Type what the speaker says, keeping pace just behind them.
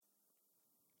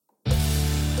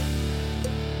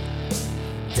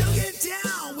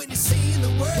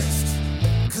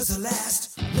the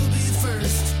last, will be the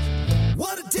first.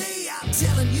 What a day, I'm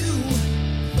telling you.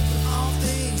 All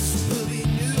things will be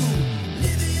new.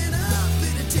 Living up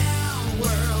in a down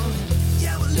world.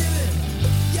 Yeah, we're living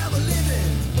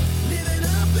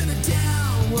up in a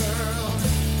down world.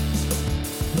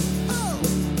 Oh.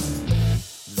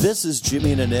 This is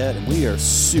Jimmy and Annette, and we are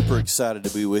super excited to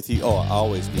be with you. Oh, I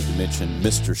always need to mention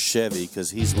Mr. Chevy because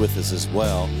he's with us as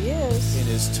well. He is. In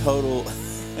his total...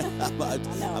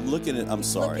 I'm looking at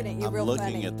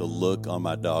funny. at the look on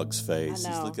my dog's face. I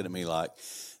know. He's looking at me like,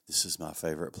 this is my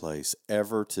favorite place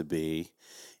ever to be.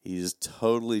 He's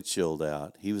totally chilled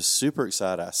out. He was super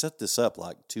excited. I set this up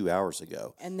like 2 hours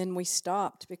ago. And then we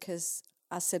stopped because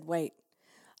I said, wait,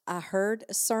 I heard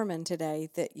a sermon today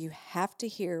that you have to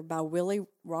hear by Willie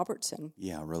Robertson.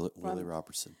 Yeah, Willie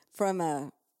Robertson.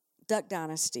 From Duck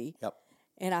Dynasty. Yep.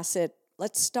 And I said,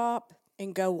 let's stop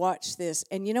and go watch this.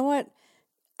 And you know what?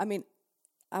 I mean,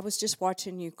 I was just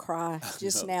watching you cry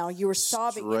just now. You were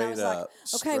sobbing. And I was like,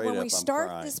 okay, when we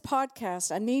start this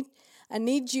podcast, I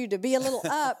need you to be a little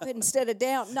up instead of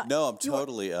down. No, I'm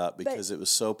totally up because it was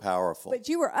so powerful. But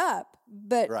you were up.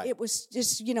 But right. It was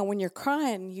just, when you're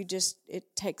crying,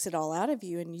 it takes it all out of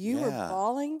you. And you were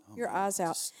bawling your eyes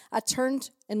out. I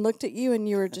turned and looked at you, and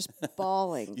you were just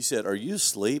bawling. You said, are you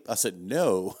asleep? I said,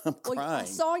 no, I'm crying. I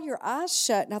saw your eyes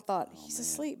shut, and I thought, he's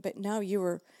asleep. But no,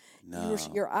 your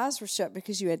eyes were shut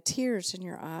because you had tears in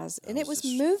your eyes. And it was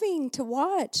moving to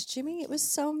watch, Jimmy. It was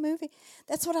so moving.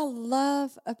 That's what I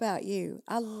love about you.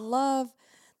 I love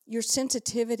your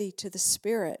sensitivity to the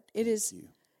Spirit. It's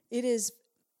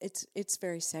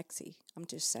very sexy. I'm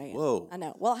just saying. Whoa. I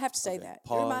know. Well, I have to say that.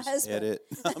 Pause, you're my husband. Edit.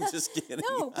 I'm just kidding.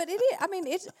 No, but it is. I mean,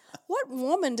 what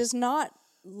woman does not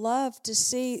love to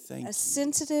see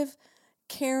sensitive,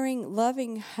 caring,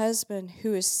 loving husband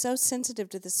who is so sensitive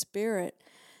to the Spirit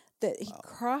that he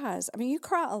cries. I mean, you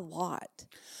cry a lot.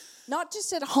 Not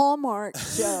just at Hallmark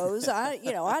shows. I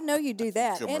know you do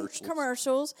that. And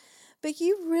commercials. But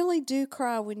you really do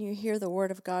cry when you hear the Word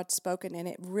of God spoken, and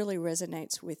it really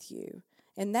resonates with you.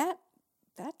 And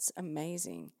that's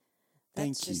amazing.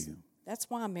 Thank you. That's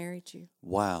why I married you.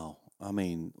 Wow. I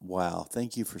mean, wow.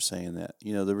 Thank you for saying that.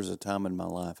 There was a time in my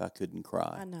life I couldn't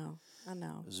cry. I know.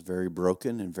 It was very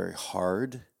broken and very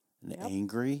hard and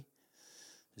angry.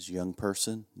 As a young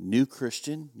person, new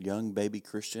Christian, young baby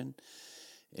Christian.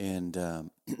 And I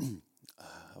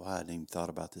hadn't even thought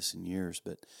about this in years,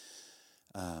 but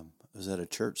I was at a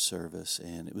church service,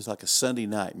 and it was like a Sunday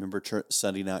night. Remember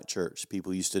Sunday night church?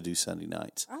 People used to do Sunday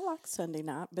nights. I like Sunday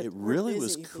night, but it really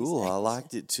was cool. I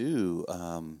liked it too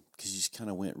because you just kind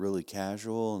of went really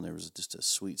casual, and there was just a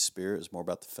sweet spirit. It was more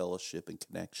about the fellowship and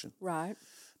connection. Right.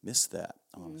 Missed that,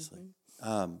 honestly.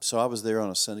 Mm-hmm. So I was there on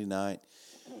a Sunday night,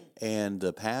 and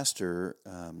the pastor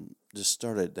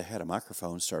they had a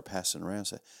microphone, started passing around, and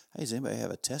said, hey, does anybody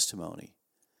have a testimony?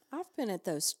 I've been at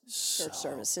those church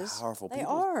services. Powerful. They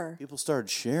are. People started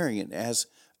sharing it. As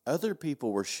other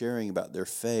people were sharing about their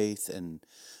faith and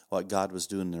what God was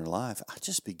doing in their life, I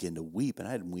just began to weep, and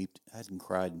I hadn't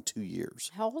cried in 2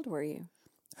 years. How old were you?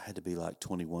 I had to be like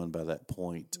 21 by that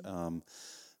point.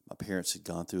 My parents had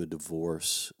gone through a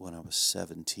divorce when I was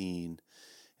 17,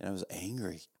 and I was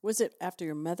angry. Was it after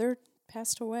your mother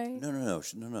passed away? No.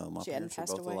 My parents were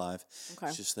both alive. Okay.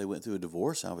 It's just they went through a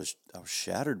divorce. I was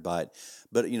shattered by it.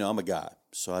 But, I'm a guy,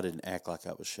 so I didn't act like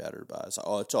I was shattered by it. It's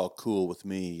all cool with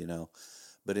me,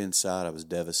 But inside I was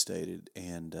devastated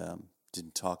and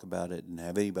didn't talk about it, didn't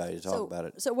have anybody to talk about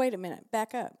it. So wait a minute.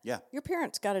 Back up. Yeah. Your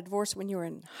parents got a divorce when you were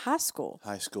in high school.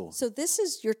 High school. So this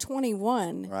is you're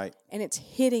 21. Right. And it's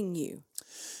hitting you.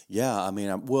 Yeah, I mean,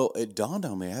 it dawned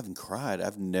on me. I haven't cried. I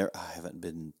haven't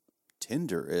been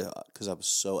tender because I was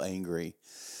so angry.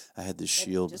 I had this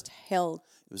shield. Just held.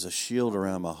 It was a shield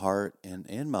around my heart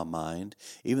and my mind.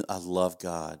 Even I love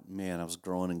God. Man, I was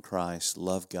growing in Christ.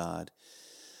 Love God.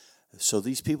 So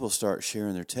these people start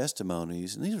sharing their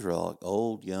testimonies, and these were all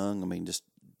old, young. I mean, just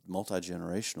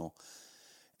multi-generational.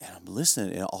 And I'm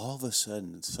listening, and all of a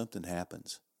sudden something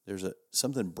happens.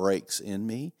 Something breaks in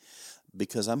me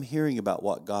because I'm hearing about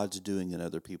what God's doing in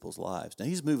other people's lives. Now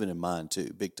He's moving in mine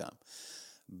too, big time.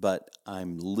 But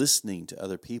I'm listening to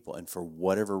other people, and for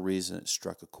whatever reason, it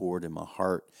struck a chord in my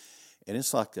heart, and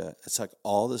it's like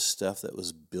all the stuff that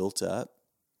was built up,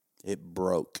 it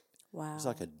broke. Wow! It's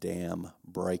like a dam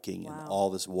breaking, and all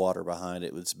this water behind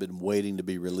it. It's been waiting to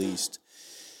be released,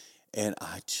 and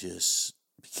I just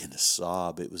began to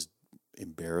sob. It was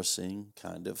embarrassing,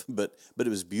 kind of, but it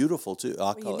was beautiful too.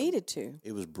 You needed to.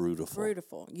 It was brutal.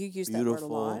 Brutal. You used that word a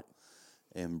lot.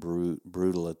 And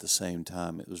brutal at the same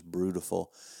time. It was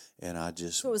brutal, and I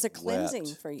just So it was a cleansing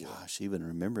wept. for you. Gosh, even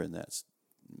remembering that's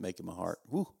making my heart.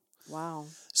 Whew. Wow.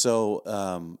 So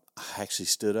I actually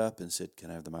stood up and said,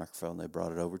 "Can I have the microphone?" They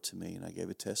brought it over to me, and I gave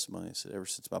a testimony. I said, ever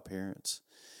since my parents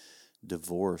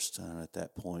divorced at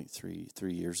that point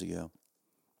 3 years ago,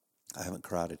 I haven't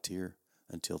cried a tear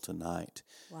until tonight.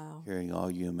 Wow. Hearing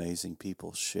all you amazing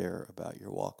people share about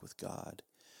your walk with God.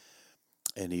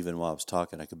 And even while I was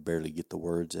talking, I could barely get the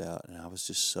words out. And I was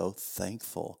just so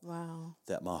thankful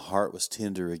that my heart was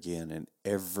tender again. And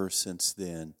ever since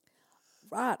then,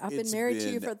 right. I've been married to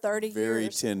you for 30 years. Very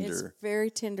tender. It's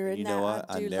very tender. And you know what?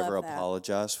 I I never love that.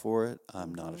 apologize for it.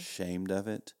 I'm not ashamed of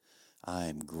it. I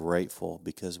am grateful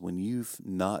because when you've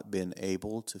not been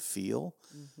able to feel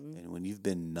and when you've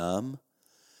been numb,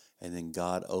 and then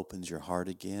God opens your heart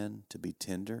again to be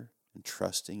tender and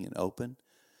trusting and open,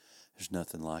 there's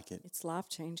nothing like it. It's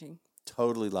life-changing.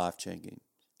 Totally life-changing.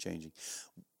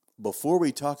 Before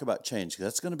we talk about change, 'cause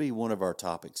that's going to be one of our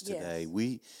topics today,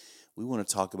 we want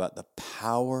to talk about the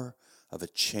power of a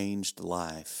changed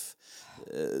life.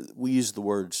 We use the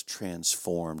words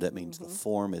transformed. That means the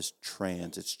form is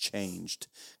it's changed.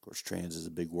 Of course, trans is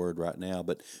a big word right now,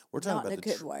 but we're talking Not about in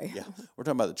a good way. Yeah, we're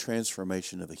talking about the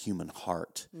transformation of a human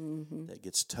heart that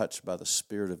gets touched by the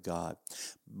Spirit of God.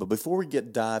 But before we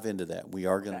dive into that, we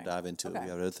are going to dive into it. We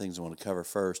have other things I want to cover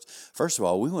first. First of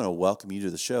all, we want to welcome you to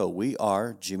the show. We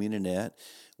are Jimmy and Annette.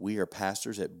 We are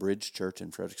pastors at Bridge Church in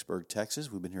Fredericksburg,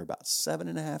 Texas. We've been here about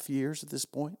 7.5 years at this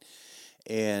point.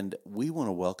 And we want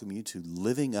to welcome you to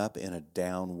Living Up in a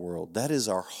Down World. That is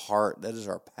our heart. That is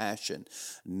our passion,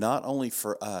 not only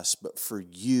for us, but for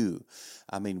you.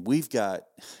 I mean,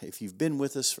 if you've been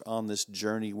with us on this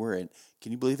journey, we're in,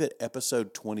 can you believe it,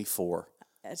 episode 24.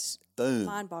 It's Boom.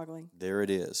 mind-boggling. There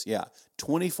it is. Yeah,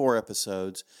 24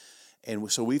 episodes.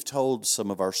 And so we've told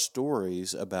some of our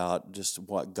stories about just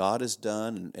what God has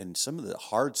done and some of the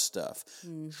hard stuff,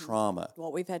 trauma,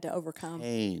 What we've had to overcome.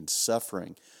 pain,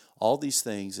 suffering, all these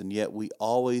things, and yet we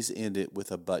always end it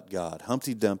with a but God.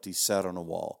 Humpty Dumpty sat on a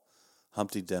wall.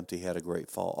 Humpty Dumpty had a great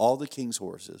fall. All the king's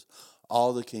horses,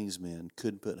 all the king's men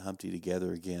couldn't put Humpty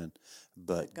together again,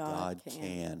 but God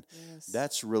can. Yes.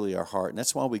 That's really our heart, and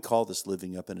that's why we call this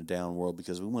Living Up in a Down World,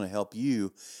 because we want to help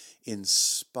you in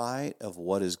spite of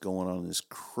what is going on in this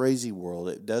crazy world.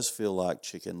 It does feel like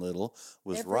Chicken Little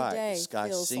was Every right. day The sky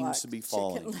feels seems like to be Chicken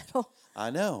falling. Little. I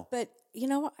know. But you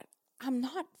know what? I'm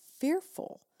not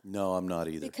fearful. No, I'm not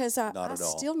either. Because I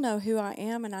still know who I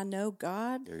am and I know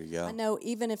God. There you go. I know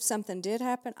even if something did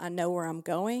happen, I know where I'm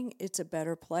going. It's a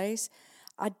better place.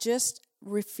 I just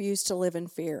refuse to live in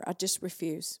fear. I just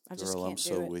refuse. I just can't I'm do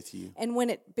so it. with you. And when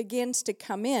it begins to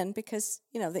come in, because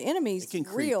the enemy's It can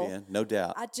real, creep in, no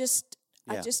doubt. I just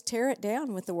tear it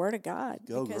down with the Word of God.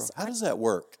 Go, girl. Because How does that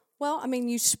work? Well, I mean,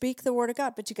 you speak the Word of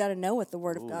God, but you got to know what the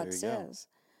Word of God there you says.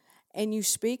 And you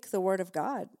speak the Word of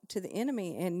God to the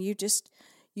enemy, and you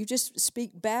just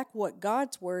speak back what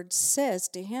God's Word says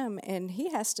to him, and he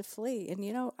has to flee.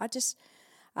 And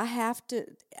I have to.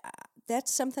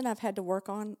 That's something I've had to work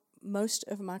on most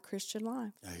of my Christian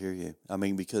life. I hear you. I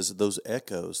mean, because those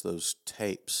echoes, those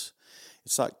tapes,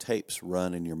 it's like tapes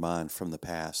run in your mind from the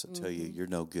past that tell you you're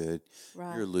no good,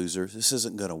 you're a loser, this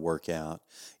isn't going to work out,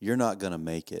 you're not going to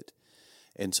make it.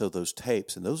 And so those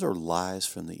tapes, and those are lies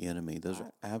from the enemy. Those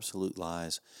are absolute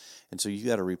lies. And so you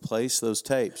got to replace those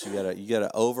tapes. You got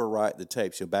to overwrite the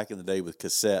tapes. Back in the day with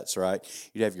cassettes, right?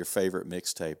 You'd have your favorite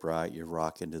mixtape, right? You're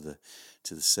rocking to the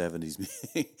 70s.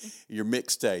 Your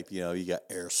mixtape, you got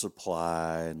Air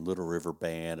Supply and Little River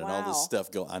Band and all this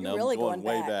stuff going. I know really I'm going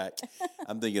way back.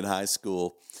 I'm thinking high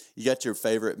school. You got your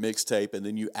favorite mixtape, and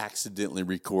then you accidentally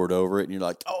record over it, and you're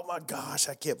like, "Oh my gosh,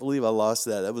 I can't believe I lost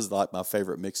that. That was like my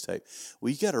favorite mixtape."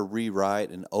 Well, you got to rewrite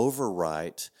and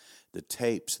overwrite the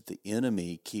tapes that the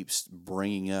enemy keeps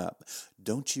bringing up.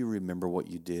 Don't you remember what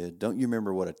you did? Don't you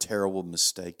remember what a terrible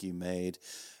mistake you made?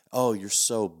 Oh, you're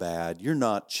so bad. You're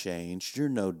not changed. You're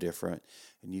no different.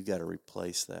 And you got to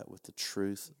replace that with the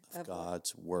truth of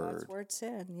God's Word. God's Word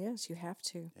said, yes, you have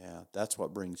to. Yeah, that's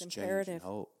what brings change imperative. and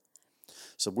hope.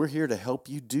 So we're here to help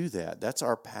you do that. That's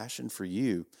our passion for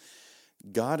you.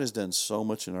 God has done so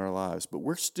much in our lives, but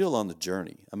we're still on the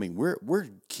journey. I mean, we're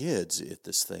kids at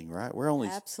this thing, right? We're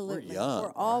Absolutely. We're young.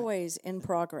 We're always in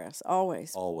progress,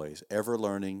 always. Always. Ever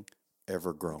learning,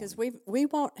 ever growing. Because we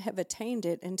won't have attained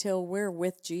it until we're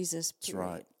with Jesus, period.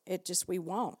 That's right. It just, we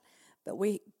won't. But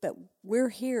we're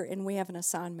here and we have an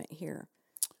assignment here.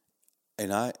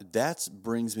 And that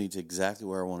brings me to exactly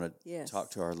where I want to talk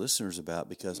to our listeners about,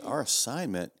 because our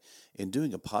assignment in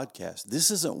doing a podcast,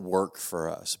 this isn't work for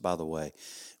us, by the way.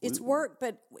 It's work,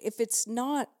 but if it's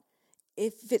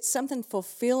something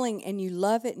fulfilling and you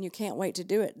love it and you can't wait to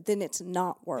do it, then it's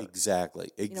not work.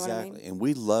 Exactly. You know what I mean? And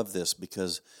we love this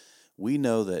because we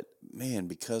know that, man,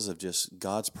 because of just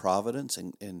God's providence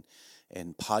and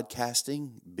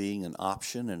podcasting being an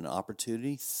option and an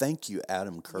opportunity. Thank you,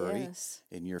 Adam Curry,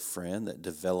 and your friend that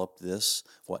developed this,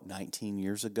 19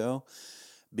 years ago?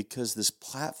 Because this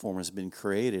platform has been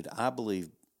created, I believe,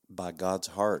 by God's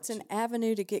heart. It's an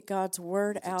avenue to get God's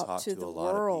word out to the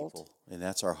world. And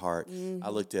that's our heart. I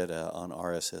looked at on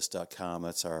rss.com,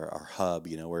 that's our hub,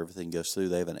 where everything goes through.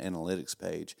 They have an analytics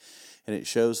page, and it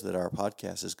shows that our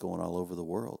podcast is going all over the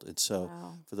world. And so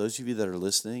for those of you that are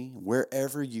listening,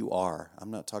 wherever you are,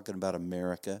 I'm not talking about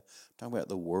America, I'm talking about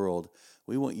the world,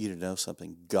 we want you to know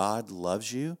something. God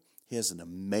loves you. He has an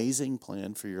amazing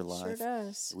plan for your life. Sure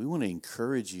does. We want to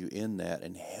encourage you in that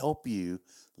and help you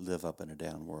live up in a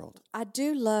down world. I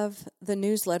do love the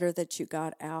newsletter that you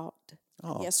got out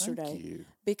yesterday. Thank you.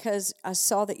 Because I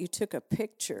saw that you took a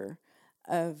picture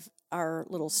of our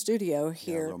little studio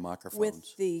here little microphones.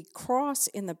 With the cross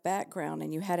in the background,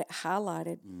 and you had it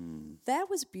highlighted. That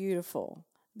was beautiful.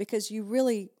 Because you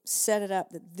really set it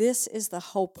up that this is the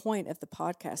whole point of the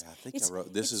podcast. Yeah, I think I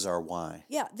wrote, this is our why.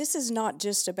 Yeah, this is not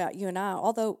just about you and I,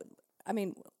 although,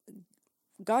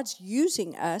 God's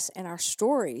using us and our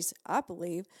stories, I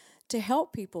believe, to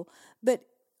help people. But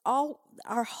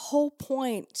our whole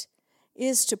point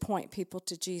is to point people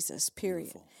to Jesus,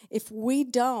 period. Beautiful. If we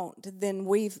don't, then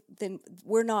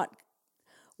we're not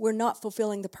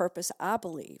fulfilling the purpose, I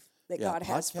believe, that God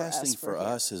has for us. Podcasting for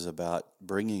us is about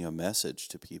bringing a message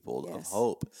to people of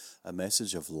hope, a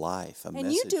message of life.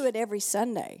 And you do it every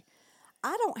Sunday.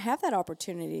 I don't have that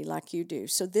opportunity like you do.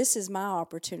 So this is my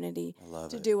opportunity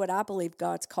to do what I believe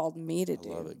God's called me to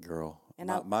do. I love it, girl. And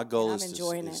my goal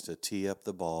is to tee up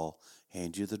the ball,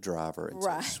 hand you the driver, and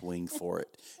say, swing for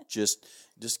it. Just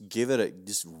give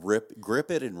it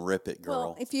grip it and rip it,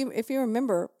 girl. Well, if you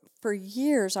remember, for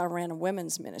years I ran a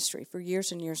women's ministry for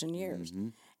years and years and years. Mm-hmm.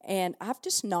 And I've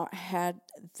just not had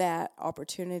that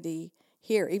opportunity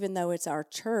here, even though it's our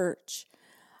church.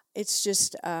 It's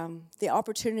just the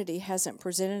opportunity hasn't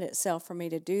presented itself for me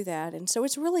to do that. And so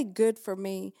it's really good for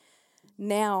me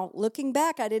now. Looking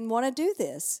back, I didn't want to do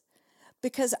this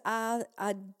because I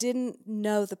didn't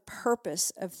know the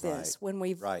purpose of this when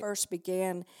we first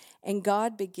began. And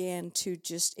God began to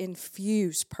just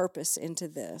infuse purpose into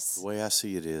this. The way I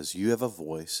see it is you have a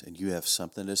voice and you have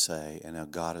something to say, and now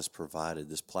God has provided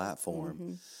this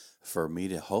platform for me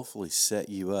to hopefully set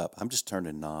you up. I'm just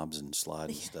turning knobs and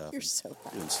sliding stuff. You're so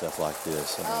fun. Doing stuff like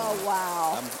this. Oh,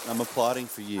 wow. I'm applauding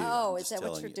for you. Oh, is that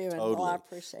what you're doing? Totally. Well, I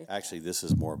appreciate that. Actually, this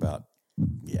is more about,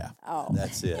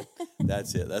 that's it.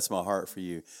 That's it. That's my heart for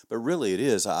you. But really it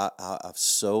is. I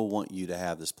so want you to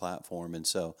have this platform. And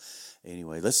so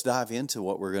anyway, let's dive into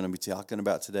what we're going to be talking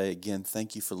about today. Again,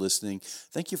 thank you for listening.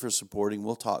 Thank you for supporting.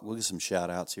 We'll get some shout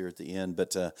outs here at the end.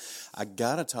 But I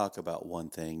got to talk about one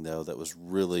thing, though, that was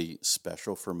really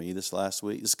special for me this last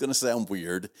week. It's going to sound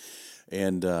weird.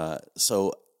 And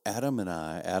so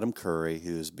Adam Curry,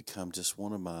 who has become just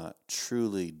one of my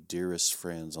truly dearest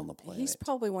friends on the planet. He's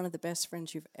probably one of the best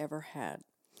friends you've ever had.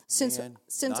 Since I've known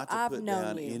you. Not to put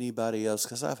down anybody else,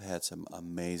 because I've had some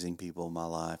amazing people in my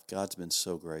life. God's been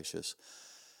so gracious.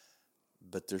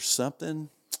 But there's something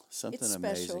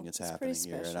amazing that's happening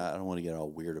here, and I don't want to get all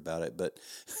weird about it, but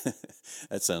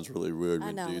that sounds really weird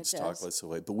when dudes talk this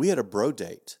way. But we had a bro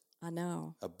date. I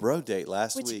know. A bro date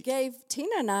last week. Which gave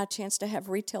Tina and I a chance to have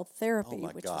retail therapy,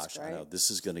 which was great. I know.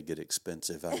 This is going to get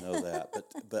expensive. I know that.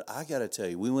 But I got to tell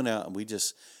you, we went out and we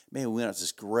went out to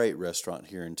this great restaurant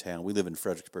here in town. We live in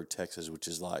Fredericksburg, Texas, which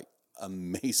is like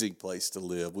amazing place to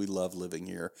live. We love living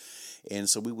here. And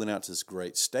so we went out to this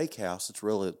great steakhouse. It's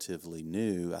relatively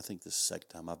new. I think this is the second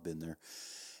time I've been there.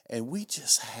 And we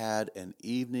just had an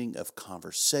evening of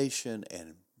conversation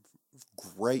and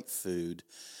great food.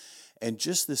 And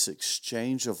just this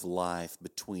exchange of life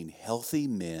between healthy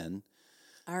men.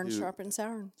 Iron sharpens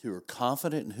iron. Who are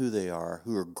confident in who they are,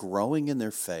 who are growing in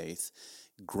their faith,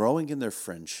 growing in their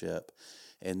friendship,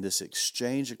 and this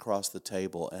exchange across the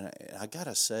table. And I got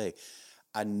to say,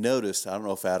 I noticed, I don't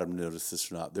know if Adam noticed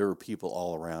this or not, there were people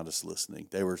all around us listening.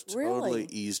 They were totally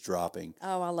eavesdropping.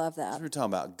 Oh, I love that. We're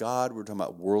talking about God. We're talking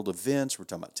about world events. We're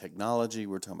talking about technology.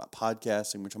 We're talking about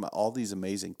podcasting. We're talking about all these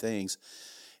amazing things.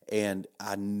 And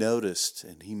I noticed,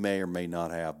 and he may or may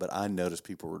not have, but I noticed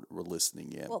people were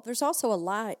listening in. Well, there's also a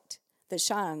light that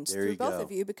shines through both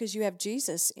of you because you have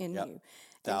Jesus in you.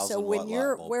 And so when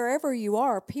you're wherever you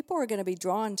are, people are going to be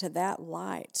drawn to that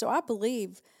light. So I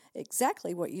believe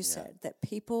exactly what you said, that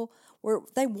people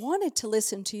they wanted to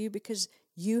listen to you because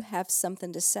you have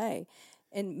something to say.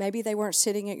 And maybe they weren't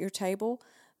sitting at your table,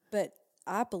 but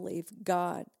I believe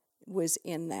God was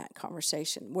in that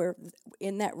conversation, where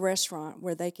in that restaurant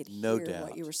where they could No hear doubt.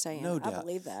 what you were saying. No I doubt.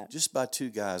 believe that. Just by two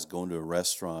guys going to a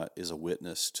restaurant is a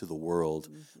witness to the world.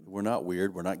 Mm-hmm. We're not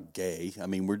weird. We're not gay. I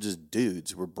mean, we're just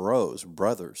dudes. We're bros,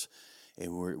 brothers.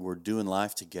 And we're doing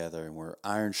life together, and we're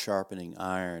iron sharpening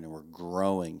iron, and we're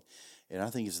growing. And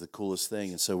I think it's the coolest thing.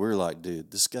 And so we're like,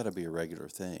 dude, this got to be a regular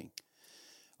thing.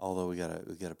 Although we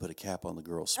gotta put a cap on the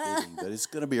girl spitting, but it's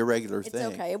gonna be a regular thing.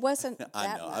 It's okay. It wasn't that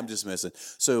I know. much. I'm just messing.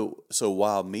 So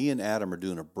while me and Adam are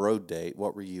doing a bro date,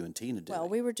 what were you and Tina doing? Well,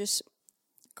 we were just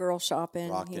girl shopping,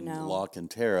 Rocking you know. La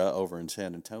Cantera over in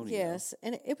San Antonio. Yes,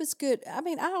 and it was good. I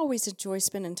mean, I always enjoy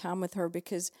spending time with her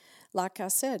because, like I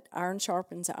said, iron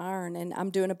sharpens iron, and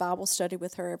I'm doing a Bible study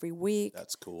with her every week.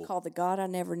 That's cool. Called The God I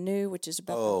Never Knew, which is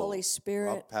about the Holy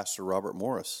Spirit. Pastor Robert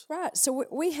Morris. Right. So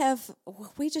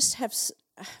we just have,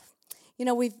 you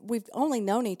know, we've only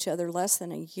known each other less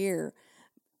than a year,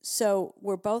 so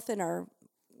we're both in our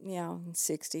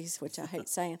 60s, which I hate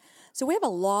saying. So we have a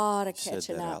lot of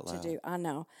catching up to do. I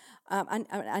know.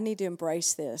 I need to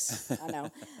embrace this. I know.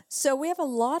 So we have a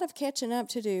lot of catching up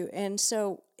to do, and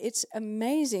so it's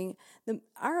amazing.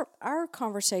 Our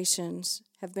conversations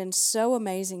have been so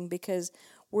amazing because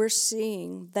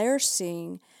they're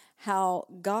seeing how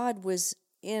God was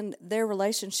in their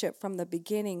relationship from the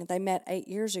beginning. They met 8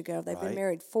 years ago. They've been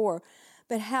married 4,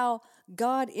 but how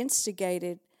God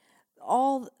instigated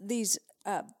all these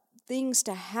things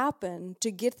to happen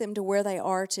to get them to where they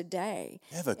are today.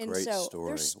 They have a great story.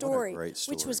 Their story, what a great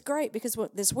story. which was great because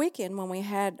this weekend when we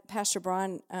had Pastor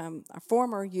Brian, our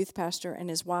former youth pastor, and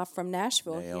his wife from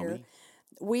Nashville here,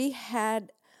 we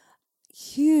had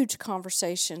huge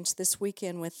conversations this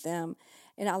weekend with them,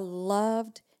 and I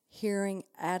loved hearing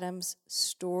Adam's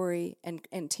story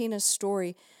and Tina's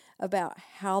story about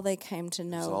how they came to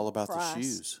know It's all about Christ. the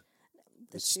shoes.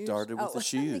 It shoes? started with the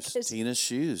shoes. Tina's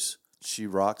shoes. She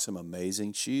rocks some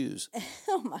amazing shoes.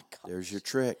 Oh my God! There's your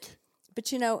trick. But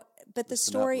the Listen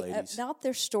story, up, ladies. not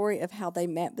their story of how they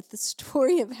met, but the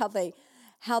story of how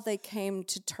they came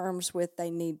to terms with they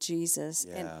need Jesus.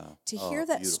 Yeah. And to hear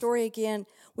that beautiful. story again,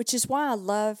 which is why I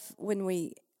love when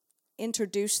we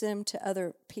introduce them to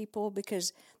other people,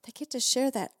 because they get to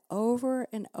share that over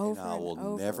and over And I will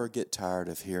over. never get tired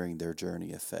of hearing their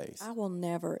journey of faith. I will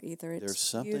never either. It's There's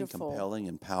something beautiful. compelling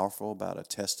and powerful about a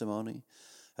testimony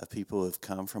of people who have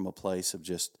come from a place of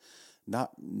just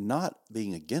not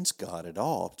being against God at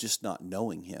all, just not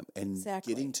knowing Him and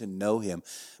Exactly. getting to know Him.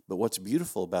 But what's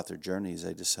beautiful about their journey is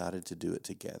they decided to do it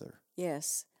together.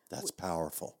 Yes. That's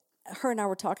powerful. Her and I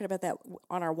were talking about that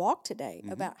on our walk today,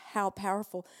 about how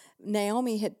powerful.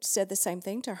 Naomi had said the same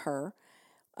thing to her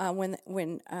when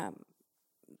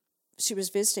she was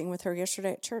visiting with her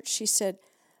yesterday at church. She said,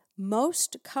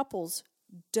 most couples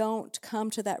don't come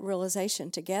to that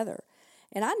realization together.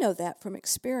 And I know that from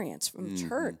experience, from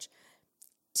church.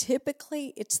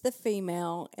 Typically, it's the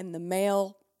female and the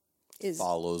male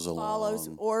follows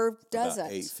or doesn't.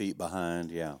 About 8 feet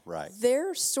behind. Yeah, right.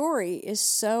 Their story is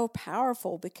so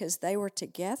powerful because they were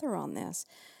together on this.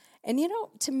 And,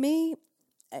 to me,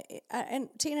 and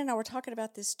Tina and I were talking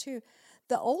about this too,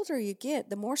 the older you get,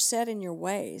 the more set in your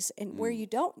ways and where you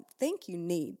don't think you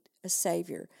need a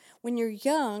savior. When you're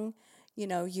young,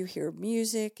 you hear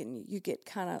music and you get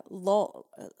kind of lulled.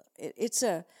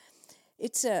 It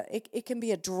can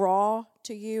be a draw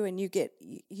to you, and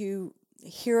you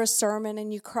hear a sermon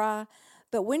and you cry.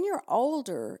 But when you're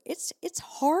older, it's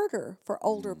harder for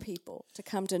older people to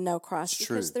come to know Christ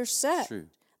because they're set. True.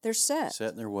 They're set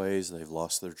in their ways. They've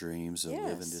lost their dreams and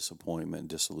live in Yes. disappointment and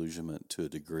disillusionment to a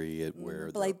degree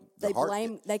where they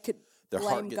could their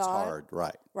blame heart gets God. hard.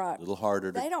 Right. Right. A little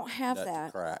harder. They don't have nut to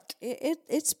that. crack.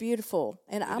 It's beautiful,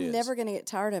 and I'm is. never going to get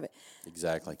tired of it.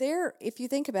 Exactly. If you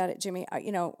think about it, Jimmy,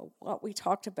 what we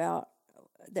talked about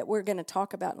that we're going to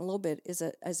talk about in a little bit is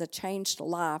a changed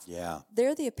life. Yeah.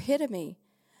 They're the epitome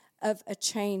of a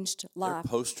changed life.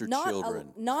 poster not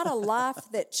children. Not a life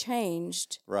that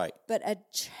changed, Right. but a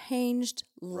changed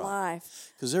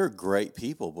life. Because there are great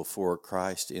people before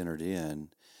Christ entered in,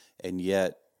 and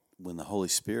yet when the Holy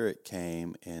Spirit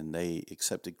came and they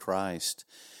accepted Christ,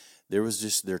 there was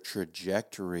just their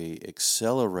trajectory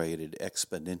accelerated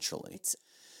exponentially.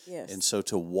 Yes. And so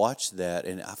to watch that,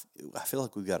 and I feel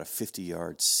like we've got a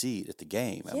 50-yard seat at the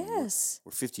game. I mean, Yes.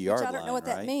 we're 50-yard line, I don't know what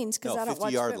that right? means because I don't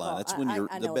watch 50-yard football. line. That's when you're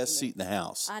I the know best what you seat in the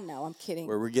house. I know. I'm kidding.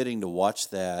 Where we're getting to watch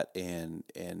that, and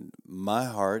my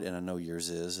heart, and I know yours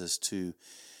is to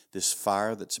this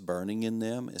fire that's burning in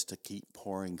them is to keep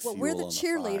pouring fuel Well, we're the on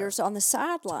cheerleaders fire. on the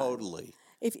sideline. Totally.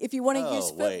 If you want to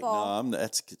use wait, football. no,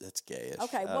 that's gayish.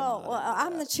 Okay,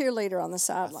 I'm the cheerleader on the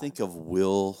sideline. I think of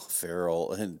Will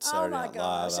Ferrell and Saturday Night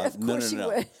Live. Of course you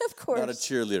would. Of course. Not a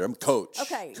cheerleader. I'm coach.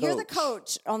 Okay, you're the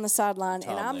coach on the sideline,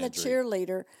 and I'm Landry. the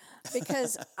cheerleader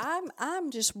because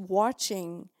I'm just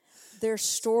watching their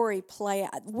story play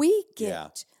out. We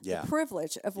get the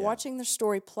privilege of watching their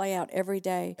story play out every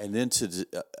day. And then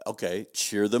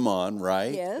cheer them on,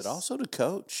 right? Yes. But also to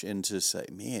coach and to say,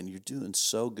 man, you're doing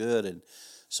so good and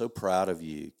so proud of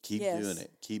you. Keep doing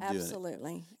it. Keep doing it.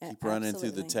 Absolutely. Keep running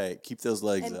through the tape. Keep those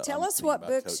legs up. And tell us what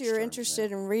books you're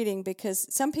interested in reading, because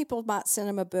some people might send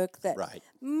them a book that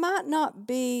might not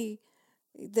be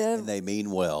and they mean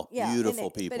well.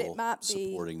 Beautiful people but it might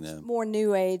supporting be them. more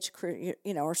new age,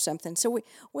 or something. So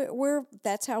we're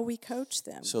that's how we coach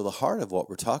them. So the heart of what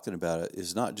we're talking about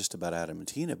is not just about Adam and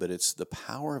Tina, but it's the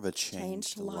power of a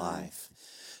changed life.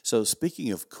 So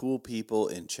speaking of cool people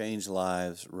and changed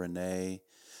lives,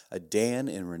 Dan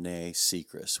and Renee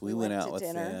Sechrist. We went out with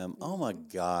them. Oh my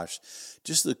gosh,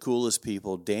 just the coolest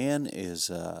people. Dan is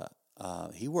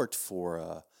he worked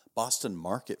for Boston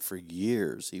Market for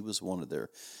years. He was one of their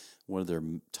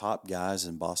top guys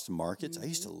in Boston Markets. I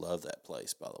used to love that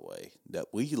place, by the way.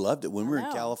 We loved it when we were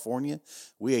in California.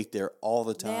 We ate there all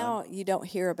the time. Now you don't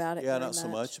hear about it. Yeah, not so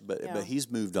much, but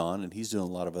he's moved on and he's doing a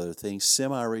lot of other things.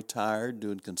 Semi-retired,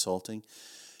 doing consulting.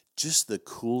 Just the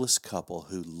coolest couple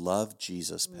who love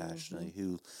Jesus passionately,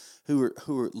 who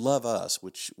love us,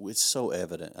 which is so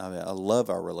evident. I mean, I love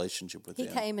our relationship with them.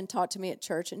 He came and talked to me at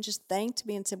church and just thanked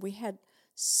me and said, we had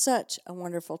such a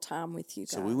wonderful time with you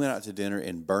guys. So we went out to dinner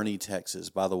in Boerne, Texas.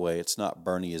 By the way, it's not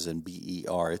Bernie as in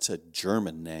B-E-R. It's a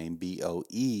German name,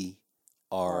 B-O-E-R-N-E-I.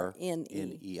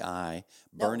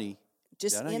 Boerne.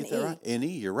 Just Did I N-E. get that right? N-E,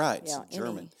 you're right. It's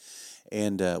German.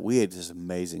 And we had this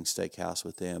amazing steakhouse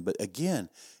with them. But again,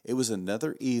 it was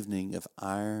another evening of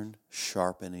iron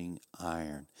sharpening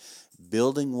iron,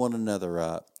 building one another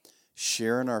up,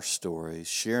 sharing our stories,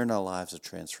 sharing our lives of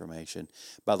transformation.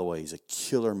 By the way, he's a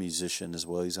killer musician as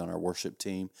well. He's on our worship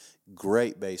team.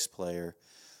 Great bass player,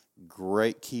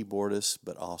 great keyboardist,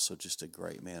 but also just a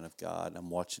great man of God.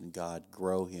 I'm watching God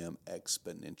grow him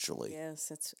exponentially.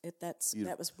 Yes,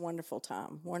 that was wonderful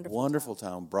time. Wonderful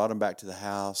time. Brought him back to the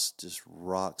house. Just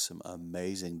rocked some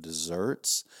amazing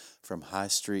desserts from High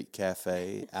Street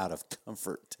Cafe out of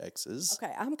Comfort, Texas.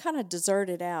 Okay, I'm kind of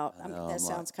deserted out. That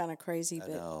sounds kind of crazy, but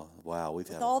Wow, we've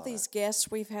had with all these guests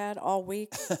we've had all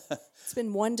week, it's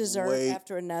been one dessert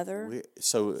after another.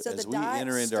 So as we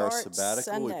enter into our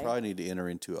sabbatical, Sunday. we probably need to enter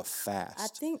into a fast. I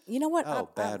think, you know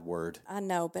what? Bad word. I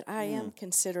know, but I am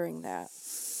considering that.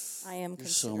 You're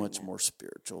so much more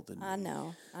spiritual than me. I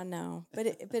know.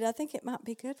 But I think it might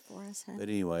be good for us. Huh? But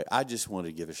anyway, I just wanted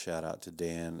to give a shout out to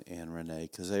Dan and Renee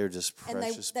because they are just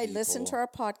precious and they people. listen to our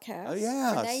podcast. Oh,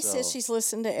 yeah. Renee says she's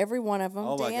listened to every one of them.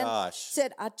 Oh, Dan my gosh.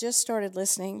 said, I just started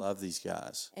listening. Love these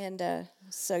guys. And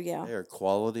so, yeah. They are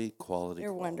quality.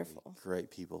 They're wonderful. Great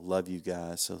people. Love you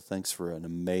guys. So thanks for an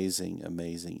amazing,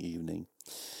 amazing evening.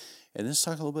 And let's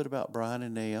talk a little bit about Brian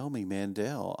and Naomi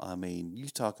Mandel. I mean, you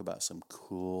talk about some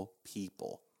cool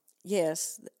people.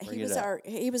 Yes, he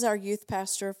was our youth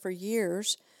pastor for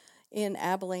years in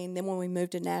Abilene. Then when we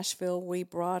moved to Nashville, we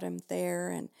brought him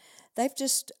there, and they've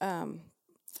just.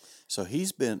 So he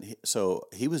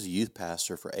was a youth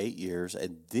pastor for 8 years,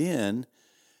 and then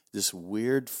this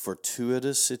weird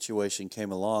fortuitous situation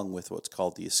came along with what's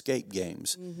called the Escape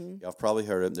Games. Mm-hmm. Y'all have probably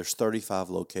heard of them. There's 35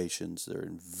 locations. They're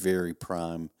in very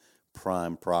prime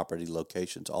property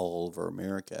locations all over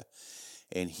America.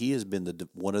 And he has been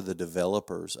one of the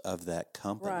developers of that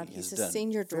company. Right, he's a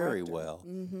senior director. Very well.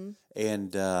 Mm-hmm.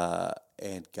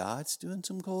 And God's doing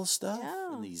some cool stuff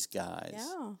in these guys.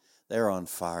 Yeah. They're on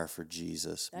fire for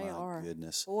Jesus. They are.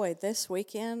 Goodness. Boy, this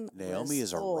weekend Naomi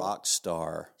is a rock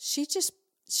star.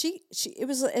 It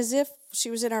was as if she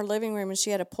was in our living room and she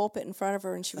had a pulpit in front of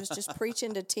her and she was just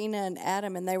preaching to Tina and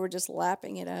Adam and they were just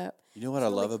lapping it up. You know what I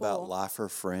love about lifer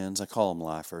friends? I call them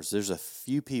lifers. There's a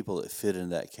few people that fit in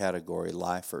that category,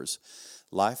 lifers.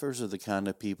 Lifers are the kind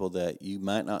of people that you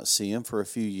might not see them for a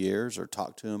few years or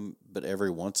talk to them, but every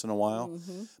once in a while.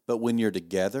 Mm-hmm. But when you're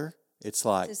together, it's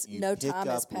like you pick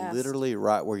up literally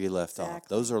right where you left off.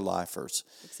 Those are lifers.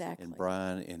 Exactly. And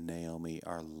Brian and Naomi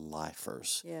are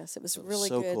lifers. Yes, it was really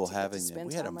so good cool to having them.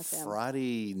 We had them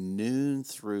Friday noon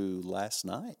through last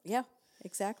night. Yeah,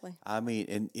 exactly. I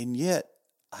mean, and yet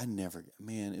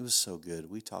it was so good.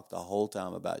 We talked the whole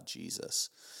time about Jesus,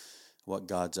 what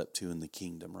God's up to in the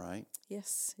kingdom, right?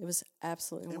 Yes, it was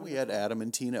absolutely wonderful. And we had Adam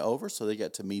and Tina over, so they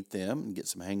got to meet them and get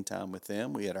some hang time with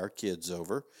them. We had our kids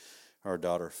over. Our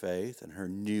daughter Faith and her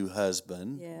new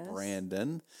husband,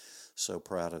 Brandon. so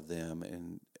proud of them.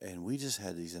 And we just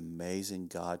had these amazing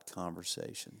God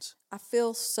conversations. I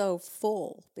feel so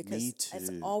full because Me too.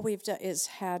 That's all we've done is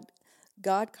had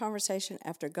God conversation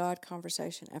after God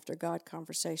conversation after God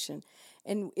conversation,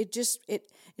 and it's.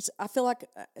 I feel like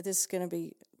this is going to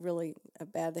be really a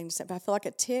bad thing to say, but I feel like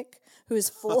a tick who is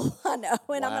full. I know,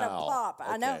 and I'm going to pop.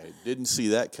 I know. Didn't see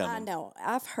that coming. I know.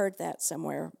 I've heard that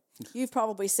somewhere. You've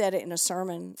probably said it in a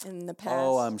sermon in the past.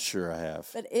 Oh, I'm sure I have.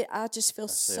 But I just feel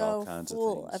so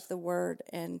full of the Word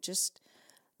and just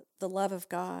the love of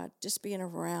God, just being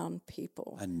around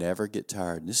people. I never get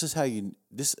tired. This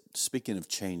is speaking of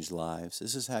changed lives,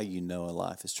 this is how you know a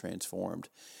life is transformed,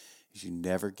 is you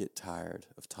never get tired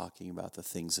of talking about the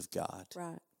things of God.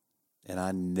 Right. And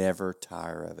I never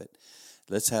tire of it.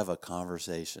 Let's have a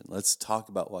conversation. Let's talk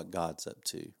about what God's up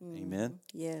to. Amen?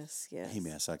 Yes, yes.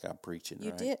 Amen. It's like I'm preaching,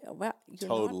 You right? did. Well,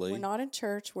 Totally. We're not in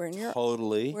church. We're in your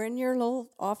Totally. We're in your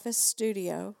little office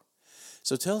studio.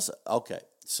 So tell us, okay,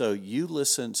 so you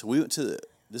listen, so we went to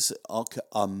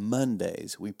on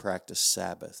Mondays, we practice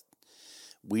Sabbath.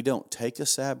 We don't take a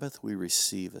Sabbath, we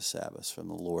receive a Sabbath from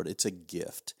the Lord. It's a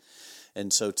gift.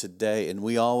 And so today, and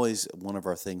one of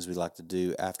our things we like to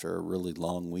do after a really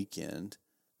long weekend,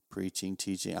 preaching,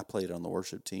 teaching. I played on the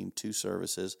worship team 2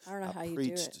 services. I don't know how you do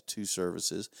preached it. 2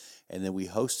 services, and then we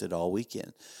hosted all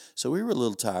weekend. So we were a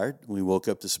little tired when we woke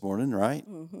up this morning, right?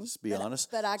 Mm-hmm. Just be honest.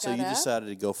 But I got so you up, decided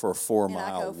to go for a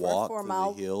 4-mile walk through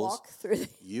the hills. Walk through the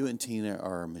You and Tina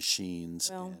are machines,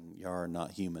 and you are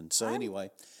not human. So anyway,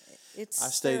 I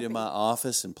stayed therapy. in my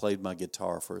office and played my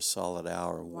guitar for a solid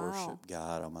hour and worshiped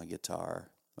God on my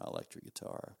guitar, my electric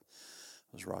guitar.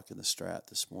 I was rocking the Strat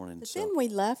this morning. But then we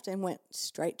left and went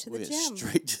straight to the gym. Went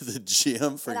straight to the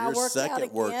gym for your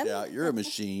second workout. You're a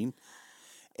machine.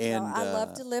 And I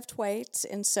love to lift weights,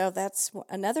 and so that's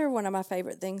another one of my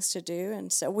favorite things to do. And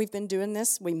so we've been doing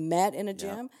this. We met in a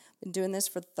gym. Been doing this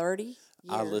for 30 years.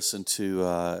 I listened to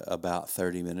about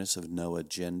 30 minutes of No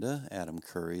Agenda, Adam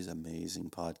Curry's amazing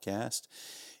podcast,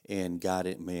 and got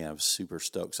it. Man, I was super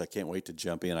stoked. So I can't wait to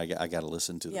jump in. I got to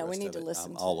listen to the rest of it. Yeah, we need to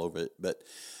listen. I'm all over it, but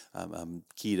I'm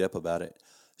keyed up about it.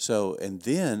 So, and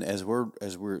then as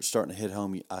we're starting to head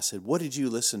home, I said, "What did you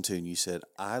listen to?" And you said,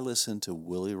 "I listened to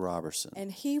Willie Robertson."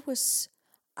 And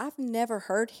I've never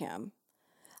heard him.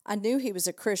 I knew he was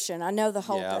a Christian. I know the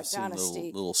whole Duck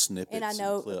Dynasty. Little snippets. And I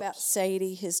know clips. about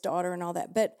Sadie, his daughter, and all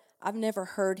that. But I've never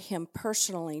heard him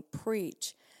personally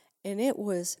preach. And it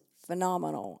was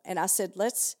phenomenal. And I said,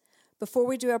 before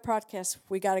we do our podcast,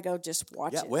 we got to go just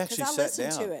watch it. We actually sat down. Because I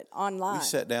listened to it online. We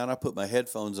sat down. I put my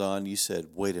headphones on. You said,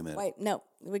 "Wait a minute. Wait, no,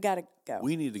 we got to go.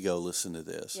 We need to go listen to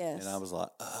this." Yes. And I was like,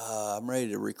 I'm ready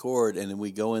to record. And then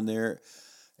we go in there,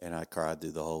 and I cried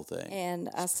through the whole thing. And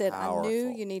I said, powerful. I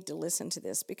knew you need to listen to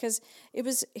this because it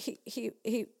was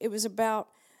it was about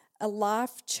a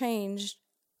life change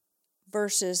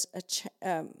versus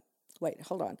wait,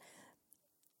 hold on.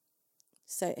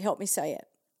 Help me say it.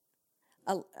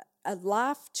 A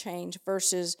life change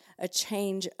versus a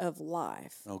change of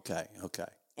life. Okay.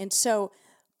 And so,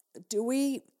 do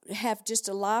we have just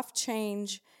a life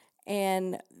change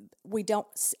and we don't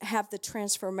have the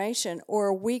transformation, or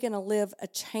are we going to live a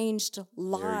changed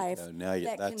life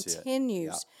that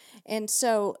continues? Yeah. And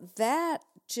so that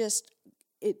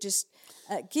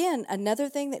again, another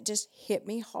thing that just hit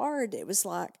me hard. It was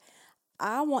like,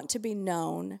 I want to be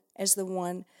known as the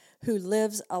one who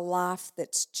lives a life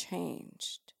that's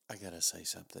changed. I gotta say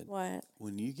something. What?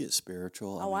 When you get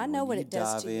spiritual, I know what it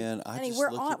does to you.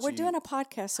 We're doing a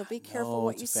podcast, so be careful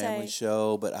what you say. It's a family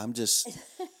show, but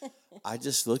I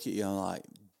just look at you and I'm like,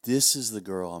 this is the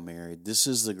girl I married. This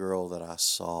is the girl that I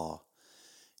saw,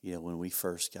 when we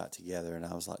first got together, and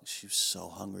I was like, she was so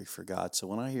hungry for God. So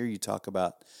when I hear you talk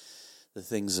about the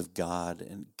things of God,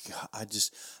 and God,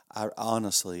 I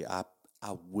honestly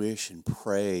wish and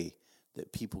pray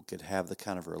that people could have the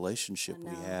kind of relationship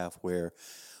we have where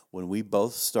when we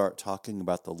both start talking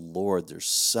about the Lord, there's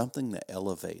something that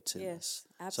elevates in us.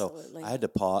 Absolutely. So I had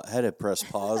to press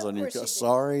pause on your.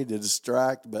 Sorry to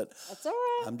distract, but that's all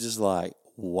right. I'm just like,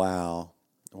 wow.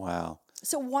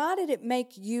 So why did it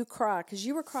make you cry? Because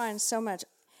you were crying so much,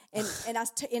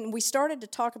 and we started to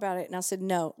talk about it, and I said,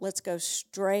 no, let's go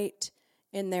straight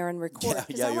in there and record.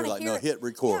 Yeah, you're like, no, hit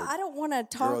record. Yeah, I don't want to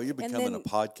talk. Girl, you're becoming a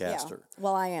podcaster. Yeah,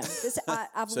 well, I am.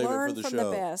 I've learned from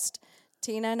the best.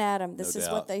 Tina and Adam, this is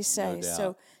what they say. No doubt.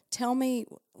 So tell me,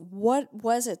 what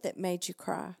was it that made you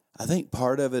cry? I think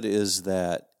part of it is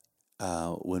that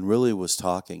when Willie was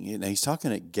talking, he's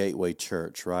talking at Gateway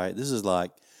Church, right? This is like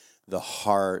the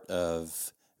heart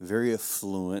of very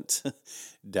affluent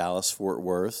Dallas-Fort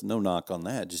Worth. No knock on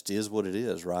that. Just is what it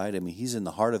is, right? I mean, he's in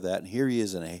the heart of that, and here he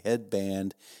is in a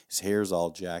headband. His hair's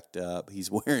all jacked up.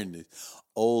 He's wearing the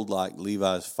old, like,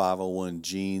 Levi's 501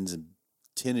 jeans and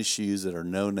tennis shoes that are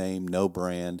no name, no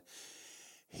brand.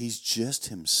 He's just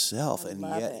himself, and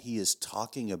yet he is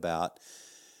talking about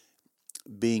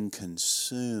being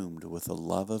consumed with the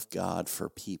love of God for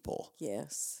people.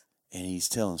 Yes. And he's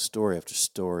telling story after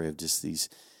story of just these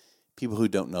people who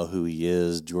don't know who he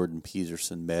is. Jordan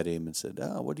Peterson met him and said,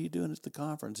 "Oh, what are you doing at the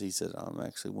conference?" He said, "I'm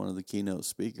actually one of the keynote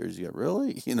speakers." You go,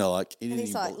 "Really?" You know, like he didn't. And he's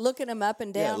even like looking him up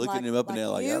and down. Yeah, looking him up and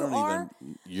down, like, I don't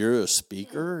even. You're a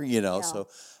speaker, you know. Yeah. So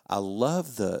I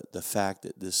love the fact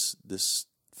that this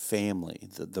family,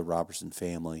 the Robertson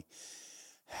family,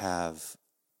 have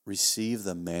received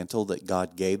the mantle that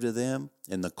God gave to them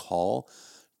and the call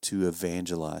to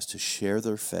evangelize, to share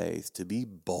their faith, to be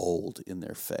bold in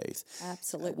their faith.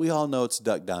 Absolutely. We all know it's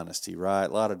Duck Dynasty, right?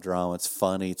 A lot of drama. It's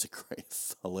funny. It's a great,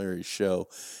 hilarious show.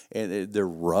 And they're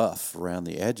rough around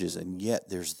the edges, and yet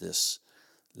there's this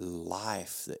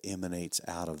life that emanates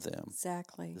out of them.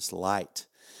 Exactly. This light.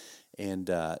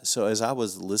 And so as I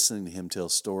was listening to him tell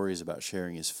stories about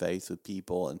sharing his faith with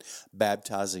people and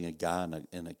baptizing a guy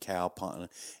in a cow pond,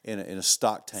 in a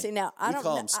stock tank. See, now, I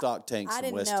call them stock tanks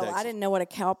in West Texas. I didn't know what a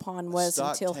cow pond was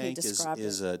until he described it. A stock tank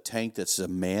is a tank that's a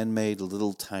man-made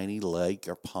little tiny lake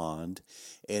or pond,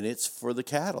 and it's for the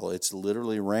cattle. It's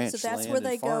literally ranch land and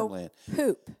farmland. So that's where they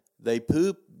go poop. They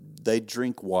poop. They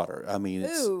drink water. I mean,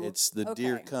 it's the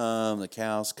deer come, the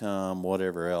cows come,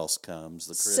 whatever else comes,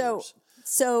 the critters.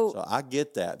 So I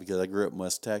get that because I grew up in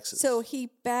West Texas. So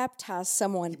he baptized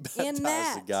someone in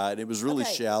that. A guy, and it was really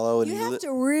shallow. And you have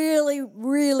to really,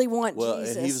 really want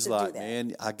Jesus. And he was like,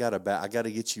 "Man, I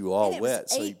gotta get you all wet."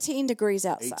 So 18 degrees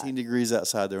outside. 18 degrees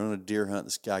outside. They're on a deer hunt.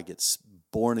 This guy gets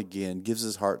born again, gives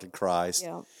his heart to Christ,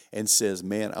 and says,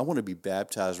 "Man, I want to be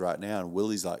baptized right now." And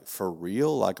Willie's like, "For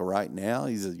real? Like right now?"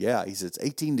 He says, "Yeah." He says, "It's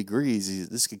 18 degrees. He says,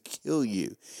 this could kill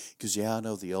you." Because, I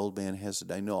know the old man has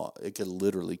it. I know it could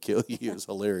literally kill you. It's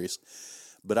hilarious.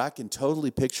 But I can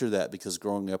totally picture that because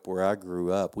growing up where I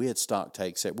grew up, we had stock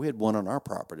tanks. We had one on our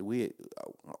property.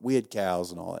 We had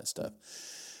cows and all that stuff.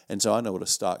 And so I know what a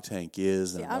stock tank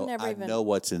is, and I know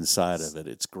what's inside of it.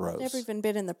 It's gross. I've never even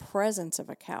been in the presence of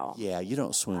a cow. Yeah, you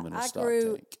don't swim in a stock tank. I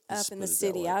grew up in the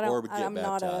city. I'm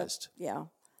baptized. Yeah.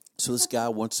 So this guy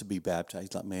wants to be baptized.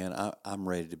 He's like, "Man, I'm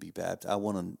ready to be baptized. I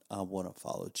want to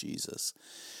follow Jesus."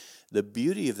 The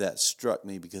beauty of that struck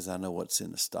me because I know what's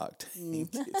in the stock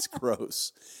tank. It's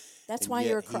gross. That's why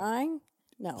you're crying?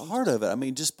 No. Part of it. I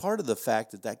mean, just part of the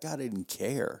fact that guy didn't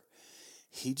care.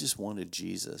 He just wanted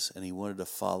Jesus, and he wanted to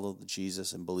follow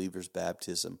Jesus and believers'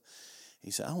 baptism. He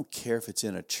said, "I don't care if it's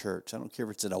in a church. I don't care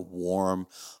if it's in a warm,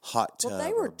 hot tub." Well,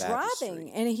 they were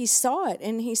driving, and he saw it,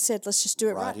 and he said, "Let's just do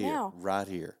it right now." Right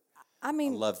here. I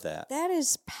mean, I love that. That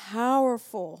is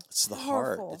powerful. It's the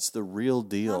heart. It's the real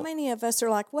deal. How many of us are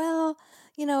like, well,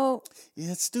 Yeah,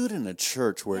 let's do it in a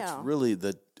church where it's really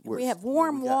we have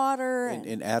warm water.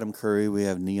 In Adam Curry, we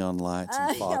have neon lights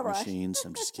and fog machines.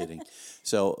 I'm just kidding.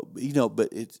 So, but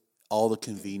it's all the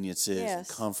conveniences and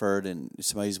comfort, and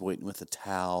somebody's waiting with a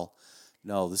towel.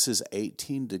 No, this is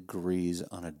 18 degrees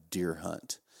on a deer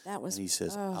hunt. And he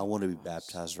says, "I want to be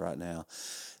baptized right now."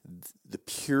 The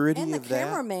purity of that. And the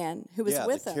cameraman who was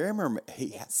with him. Cameraman,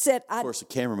 said, of course, the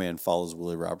cameraman follows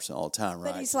Willie Robertson all the time,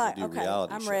 right? But he's like, "Okay,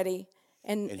 I'm ready."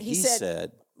 And he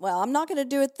said, "Well, I'm not going to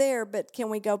do it there, but can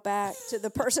we go back to the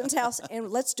person's house and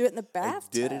let's do it in the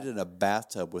bathtub?" They did it in a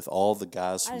bathtub with all the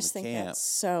guys from the camp. I just think that's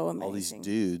so amazing. All these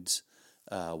dudes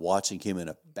watching him in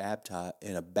a bathtub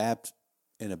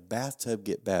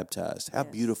get baptized. How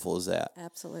beautiful is that?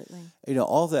 Absolutely.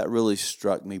 All that really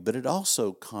struck me, but it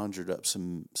also conjured up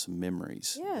some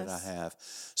memories that I have.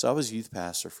 So I was youth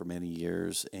pastor for many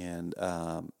years, and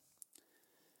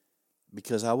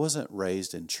because I wasn't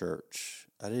raised in church,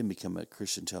 I didn't become a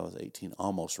Christian until I was 18,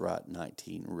 almost right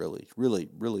 19, really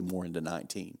more into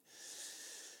 19.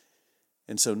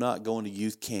 And so not going to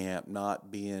youth camp,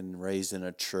 not being raised in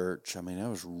a church, I mean, I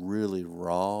was really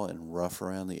raw and rough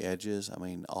around the edges. I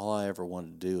mean, all I ever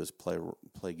wanted to do is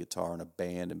play guitar in a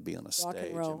band and be on a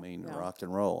stage. Rock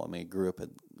and roll. I mean, I grew up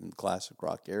in the classic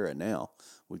rock era now.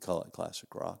 We call it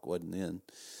classic rock, wasn't then.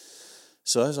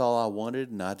 So that's all I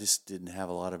wanted, and I just didn't have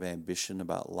a lot of ambition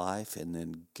about life. And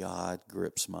then God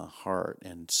grips my heart,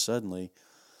 and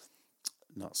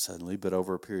but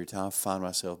over a period of time, I find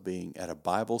myself being at a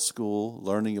Bible school,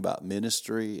 learning about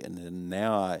ministry, and then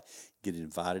now I get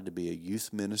invited to be a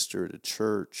youth minister at a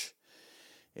church.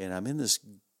 And I'm in this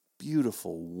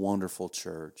beautiful, wonderful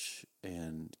church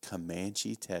in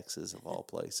Comanche, Texas, of all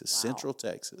places, Wow. Central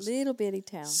Texas. Little bitty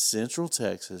town. Central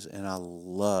Texas, and I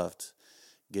loved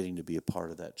getting to be a part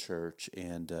of that church.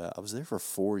 And I was there for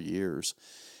 4 years,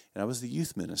 and I was the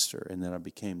youth minister, and then I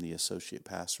became the associate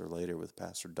pastor later with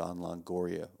Pastor Don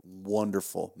Longoria,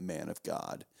 wonderful man of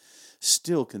God.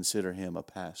 Still consider him a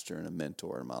pastor and a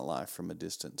mentor in my life from a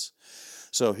distance.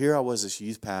 So here I was, this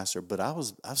youth pastor, but I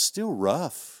was still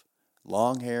rough,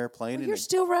 long hair, playing. Well, you're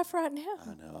still rough right now.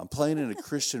 I know. I'm playing in a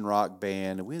Christian rock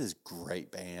band, and we had this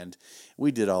great band.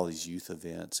 We did all these youth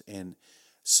events, and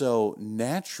so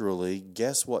naturally,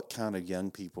 guess what kind of young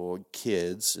people,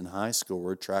 kids in high school,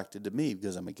 were attracted to me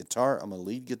because I'm a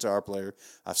lead guitar player.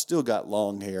 I've still got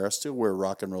long hair. I still wear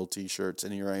rock and roll T-shirts,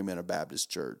 and here I am in a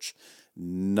Baptist church.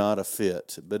 Not a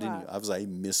fit, but anyway, I was a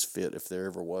misfit if there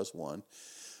ever was one.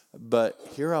 But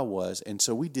here I was, and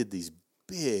so we did these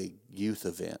big youth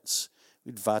events.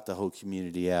 We'd invite the whole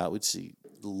community out. We'd see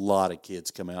a lot of kids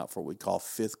come out for what we call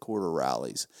fifth quarter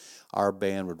rallies. Our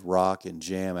band would rock and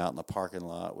jam out in the parking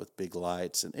lot with big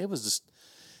lights, and it was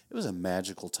a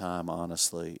magical time,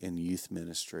 honestly, in youth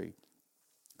ministry.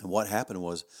 And what happened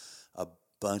was a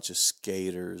bunch of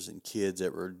skaters and kids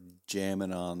that were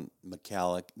jamming on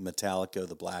Metallica,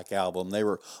 the Black Album. They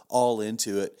were all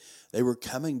into it. They were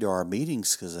coming to our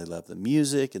meetings because they loved the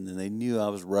music, and then they knew I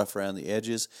was rough around the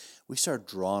edges. We started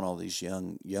drawing all these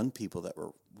young people that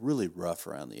were really rough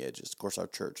around the edges. Of course, our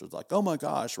church was like, "Oh my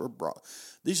gosh,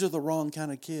 these are the wrong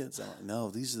kind of kids." I'm like, "No,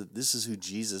 this is who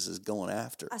Jesus is going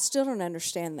after." I still don't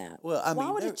understand that. Well, why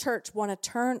would a church want to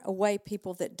turn away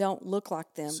people that don't look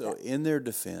like them? So, in their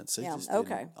defense, they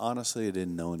honestly, they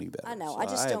didn't know any better. I know. So I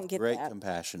just don't get that. Great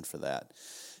compassion for that,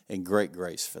 and great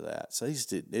grace for that. So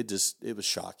it was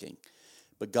shocking.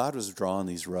 But God was drawing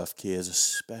these rough kids,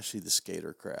 especially the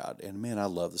skater crowd. And man, I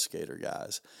love the skater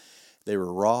guys. They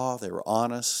were raw, they were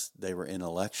honest, they were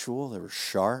intellectual, they were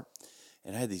sharp,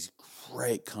 and I had these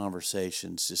great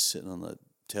conversations just sitting on the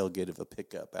tailgate of a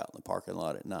pickup out in the parking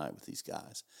lot at night with these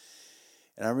guys.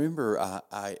 And I remember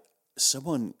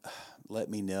someone let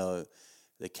me know,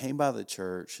 they came by the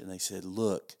church and they said,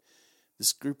 "Look,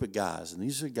 this group of guys," and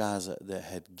these are guys that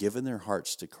had given their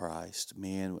hearts to Christ.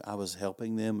 Man, I was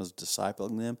helping them, I was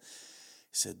discipling them.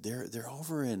 He said, they're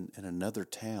over in another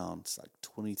town. It's like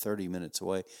 20, 30 minutes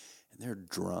away. And they're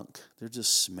drunk. They're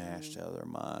just smashed out of their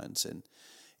minds. And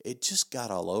it just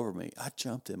got all over me. I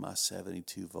jumped in my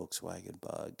 72 Volkswagen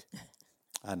Bug.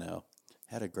 I know.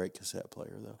 Had a great cassette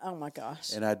player, though. Oh, my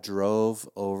gosh. And I drove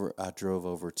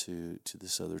over to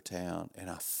this other town, and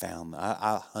I found them.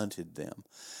 I hunted them.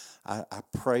 I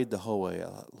prayed the whole way. I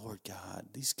thought, "Lord God,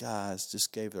 these guys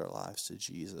just gave their lives to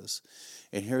Jesus.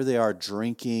 And here they are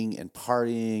drinking and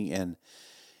partying, and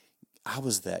I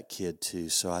was that kid too,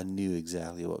 so I knew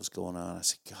exactly what was going on. I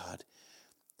said, "God,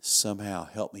 somehow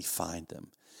help me find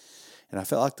them." And I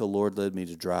felt like the Lord led me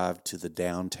to drive to the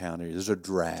downtown area. There's a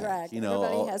drag. You know,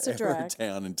 everybody has a drag. Every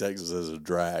town in Texas has a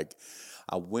drag.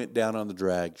 I went down on the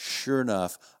drag. Sure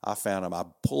enough, I found them. I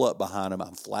pull up behind them.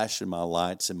 I'm flashing my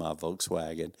lights in my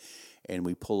Volkswagen, and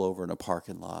we pull over in a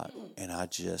parking lot. And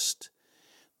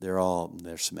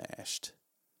they're smashed.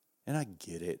 And I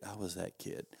get it. I was that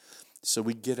kid. So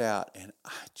we get out, and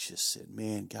I just said,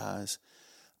 "Man, guys,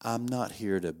 I'm not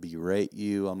here to berate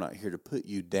you. I'm not here to put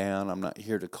you down. I'm not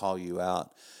here to call you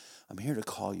out. I'm here to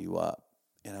call you up.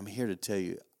 And I'm here to tell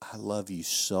you I love you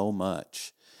so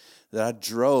much that I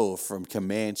drove from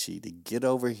Comanche to get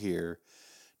over here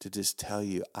to just tell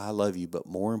you I love you, but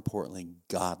more importantly,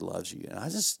 God loves you." And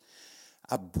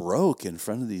I broke in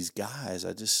front of these guys.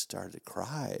 I just started to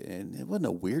cry. And it wasn't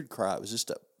a weird cry. It was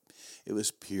it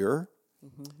was pure.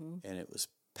 Mm-hmm. And it was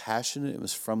passionate. It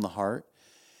was from the heart.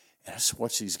 And I just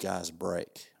watched these guys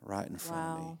break right in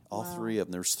front of me. All three of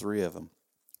them. There was three of them.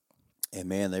 And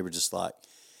man, they were just like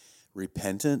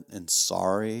repentant and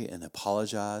sorry and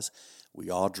apologized. We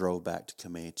all drove back to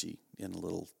Comanche in a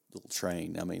little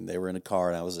train. I mean, they were in a car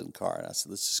and I was in a car. And I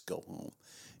said, "Let's just go home."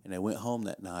 And they went home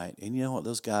that night. And you know what?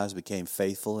 Those guys became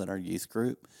faithful in our youth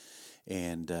group.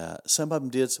 And some of them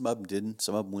did, some of them didn't.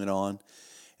 Some of them went on.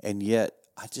 And yet,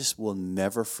 I just will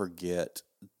never forget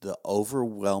the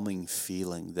overwhelming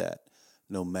feeling that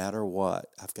no matter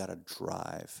what, I've got to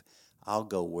drive. I'll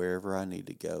go wherever I need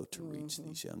to go to reach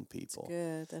these young people.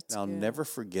 That's good. I'll never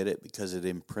forget it because it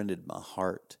imprinted my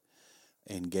heart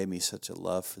and gave me such a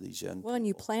love for these young people. Well, and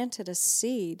you planted a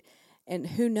seed, and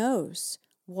who knows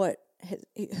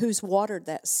who's watered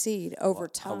that seed over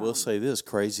time. I will say this,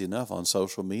 crazy enough, on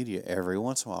social media, every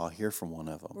once in a while I'll hear from one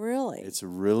of them. Really? It's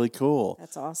really cool.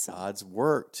 That's awesome. God's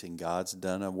worked, and God's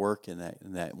done a work in that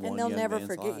one young man's life. And they'll never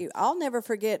forget you. I'll never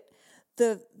forget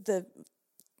the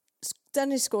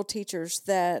Sunday school teachers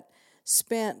that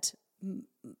spent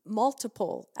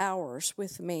multiple hours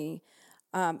with me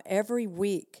every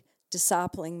week,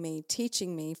 discipling me,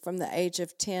 teaching me from the age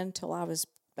of 10 till I was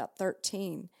about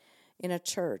 13 in a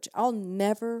church. I'll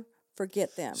never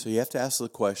forget them. So you have to ask the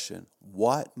question,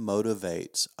 what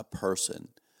motivates a person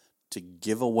to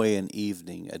give away an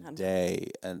evening, a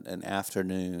day, an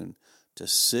afternoon, to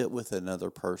sit with another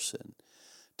person,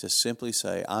 to simply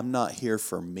say, I'm not here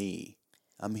for me.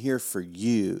 I'm here for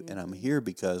you, and I'm here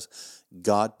because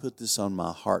God put this on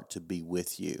my heart to be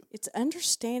with you. It's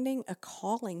understanding a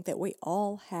calling that we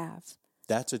all have.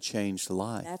 That's a changed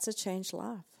life. That's a changed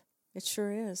life. It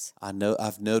sure is. I know.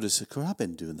 I've noticed. I've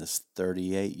been doing this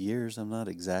 38 years. I'm not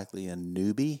exactly a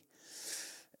newbie,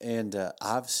 and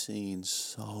I've seen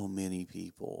so many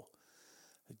people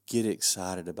get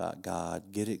excited about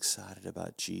God, get excited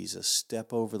about Jesus,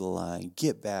 step over the line,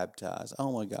 get baptized.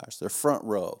 Oh my gosh, they're front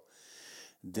row.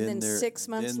 Then they're 6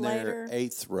 months then later, they're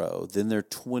 8th row, then they're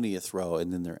 20th row,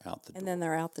 and then they're out the door. and then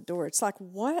they're out the door. It's like,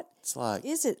 what? It's like,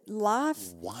 Is it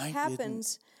life why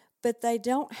happens, but they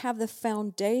don't have the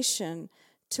foundation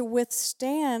to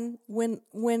withstand when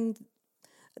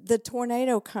the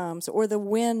tornado comes or the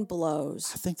wind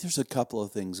blows. I think there's a couple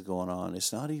of things going on.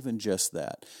 It's not even just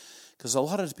that. Because a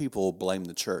lot of people blame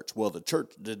the church. Well, the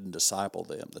church didn't disciple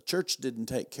them. The church didn't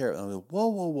take care of them.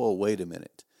 Whoa, wait a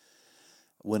minute.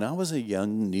 When I was a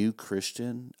young, new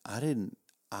Christian,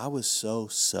 I was so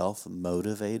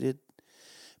self-motivated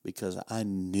because I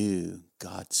knew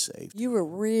God saved me. You were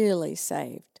really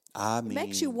saved. I mean, it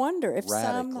makes you wonder if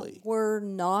radically. some were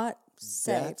not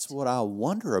saved. That's what I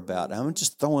wonder about. I'm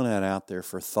just throwing that out there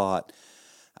for thought.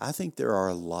 I think there are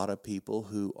a lot of people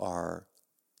who are,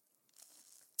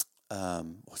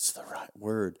 what's the right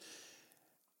word?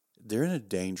 They're in a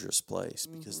dangerous place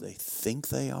because they think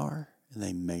they are and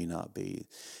they may not be.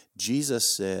 Jesus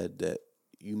said that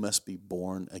you must be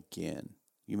born again.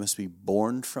 You must be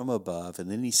born from above.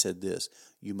 And then he said this,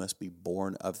 you must be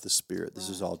born of the Spirit. This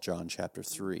is all John chapter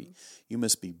 3. You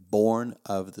must be born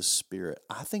of the Spirit.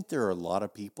 I think there are a lot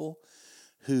of people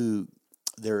who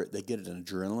they get an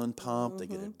adrenaline pump, they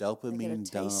get a dopamine They get a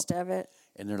dump, taste of it.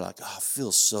 and they're like, oh, it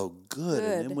feels so good.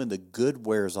 And then when the good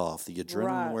wears off, the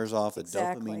adrenaline wears off, the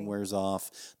dopamine wears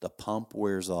off, the pump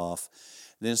wears off,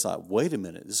 then it's like, wait a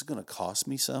minute, this is going to cost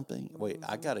me something? Wait,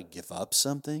 I got to give up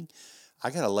something? I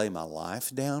got to lay my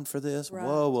life down for this? Right.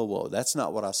 Whoa. That's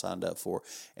not what I signed up for.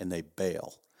 And they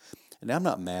bail. And I'm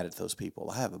not mad at those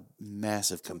people. I have a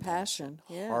massive compassion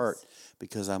heart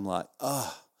because I'm like,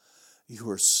 you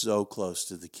are so close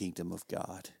to the kingdom of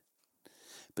God.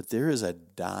 But there is a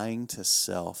dying to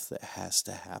self that has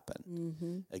to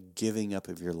happen, a giving up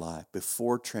of your life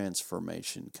before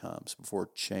transformation comes, before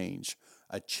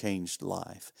a changed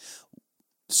life.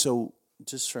 So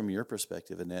just from your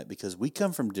perspective, Annette, because we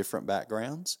come from different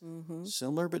backgrounds,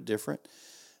 similar but different.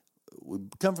 We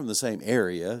come from the same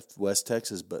area, West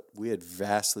Texas, but we had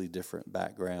vastly different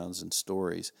backgrounds and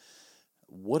stories.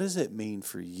 What does it mean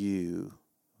for you?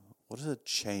 What does a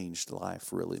changed life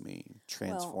really mean?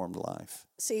 Transformed life.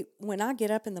 See, when I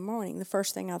get up in the morning, the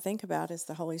first thing I think about is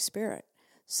the Holy Spirit.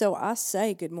 So I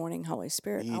say, good morning, Holy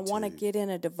Spirit. I want to get in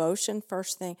a devotion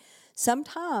first thing.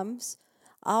 Sometimes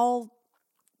I'll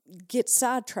get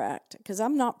sidetracked because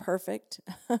I'm not perfect.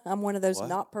 I'm one of those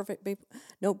not perfect people,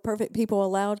 no perfect people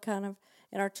allowed kind of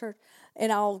in our church.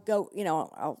 And I'll go,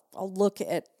 I'll look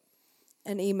at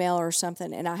an email or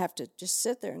something, and I have to just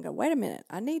sit there and go, wait a minute,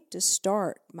 I need to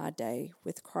start my day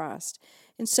with Christ.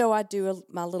 And so I do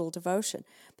my little devotion.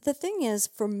 But the thing is,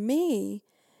 for me,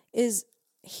 is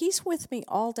He's with me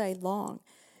all day long.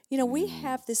 We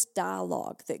have this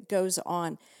dialogue that goes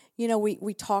on.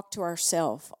 We talk to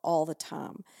ourselves all the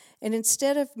time. And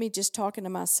instead of me just talking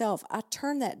to myself, I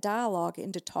turn that dialogue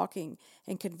into talking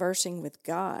and conversing with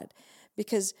God.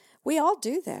 Because we all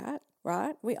do that,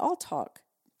 right? We all talk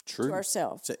to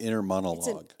ourselves. It's an inner monologue. It's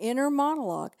an inner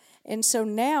monologue. And so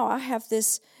now I have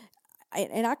this,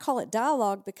 and I call it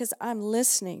dialogue because I'm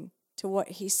listening to what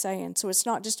He's saying. So it's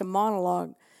not just a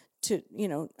monologue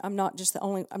I'm not just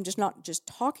I'm just not just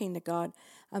talking to God.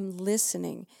 I'm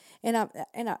listening. And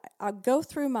I go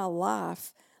through my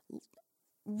life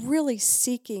really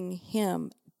seeking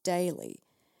Him daily.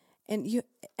 And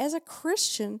as a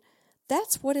Christian,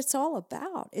 that's what it's all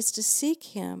about, is to seek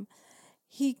Him.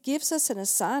 He gives us an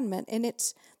assignment, and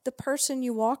it's the person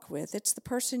you walk with. It's the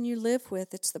person you live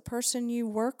with. It's the person you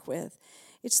work with.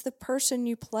 It's the person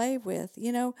you play with.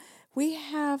 We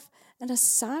have an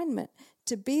assignment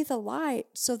to be the light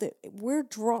so that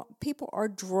people are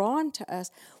drawn to us.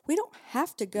 We don't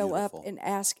have to go up and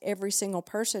ask every single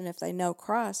person if they know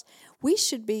Christ. We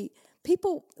should be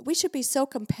we should be so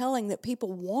compelling that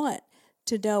people want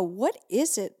to know, what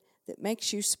is it that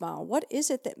makes you smile? What is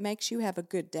it that makes you have a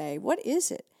good day? What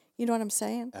is it? You know what I'm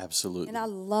saying? Absolutely. And I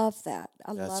love that.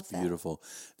 I love that. That's beautiful.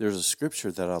 There's a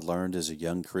scripture that I learned as a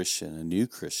young Christian, a new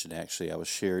Christian actually. I was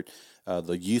shared,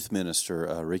 the youth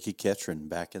minister, Ricky Ketron,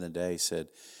 back in the day said,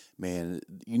 man,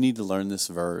 you need to learn this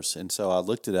verse. And so I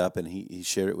looked it up, and he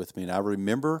shared it with me. And I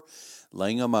remember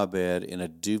laying on my bed in a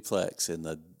duplex in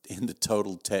the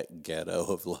total tech ghetto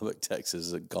of Lubbock,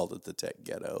 Texas. They called it the tech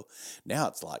ghetto. Now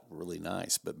it's like really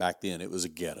nice, but back then it was a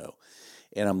ghetto.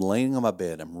 And I'm laying on my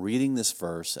bed. I'm reading this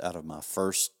verse out of my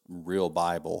first real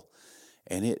Bible,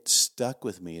 and it stuck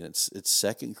with me. And it's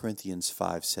 2 Corinthians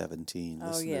 5:17.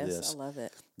 Listen to this. I love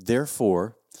it.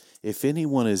 Therefore, if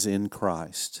anyone is in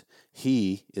Christ,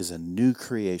 he is a new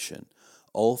creation.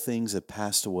 All things have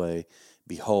passed away.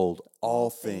 Behold, all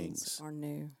things are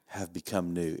new. Have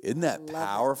become new. Isn't that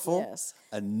powerful? Yes.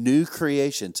 A new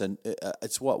creation.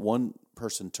 It's what one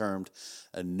person termed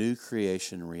a new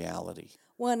creation reality.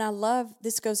 Well, and I love,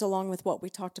 this goes along with what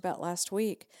we talked about last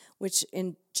week, which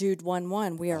in Jude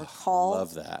 1:1, we are called,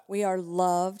 love that. We are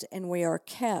loved, and we are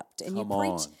kept. And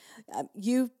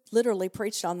you literally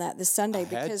preached on that this Sunday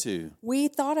because we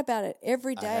thought about it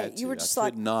every day. You were just I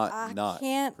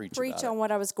can't preach on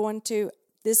what I was going to.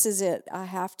 This is it. I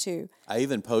have to. I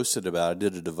even posted about it. I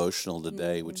did a devotional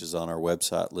today, which is on our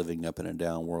website,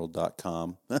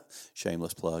 livingupinadownworld.com.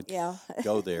 Shameless plug. Yeah.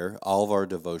 Go there. All of our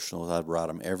devotionals, I write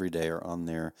them every day, are on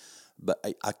there. But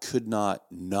I could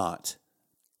not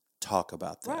talk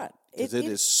about that. Right. Because it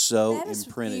is so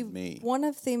imprinted me. One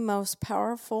of the most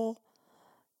powerful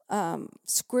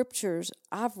scriptures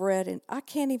I've read, and I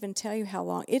can't even tell you how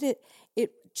long.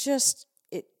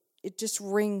 It just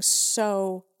rings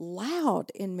so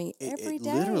loud in me every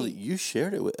day. Literally, you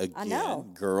shared it again. I know.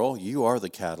 Girl, you are the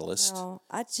catalyst. No,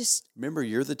 remember,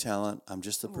 you're the talent. I'm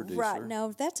just the producer. Right.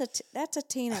 No, that's a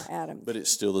Tina Adams. But it's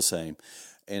still the same.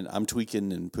 And I'm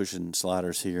tweaking and pushing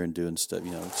sliders here and doing stuff,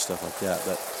 stuff like that.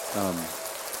 But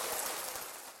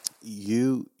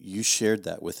you shared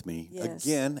that with me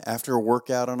again after a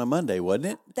workout on a Monday, wasn't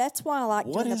it? That's why I like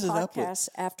doing the podcast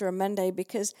after a Monday,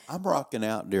 because I'm rocking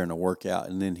out during a workout,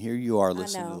 and then here you are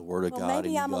listening to the Word of God.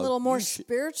 Maybe I'm a little more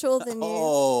spiritual than you.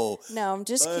 Oh, no, I'm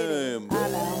just kidding. Boom. I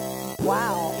know.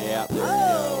 Wow. Yeah.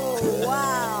 Oh,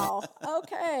 wow.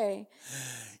 Okay.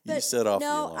 You set off the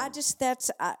alarm.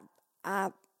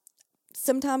 I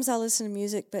sometimes I listen to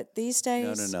music, but these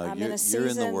days No. I'm in a season. You're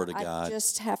in the Word of God. I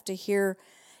just have to hear.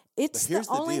 It's the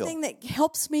only thing that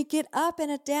helps me get up in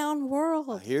a down world.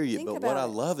 I hear you, but what I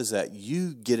love is that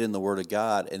you get in the Word of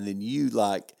God, and then you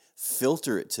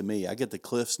filter it to me. I get the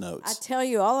Cliff's Notes. I tell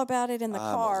you all about it in the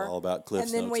car. I was all about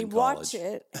Cliff's Notes. And then we watch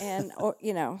it, and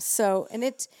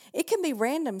it can be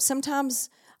random. Sometimes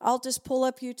I'll just pull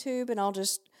up YouTube and I'll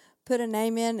just put a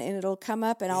name in, and it'll come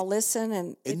up, and I'll listen,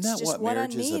 and it's just what I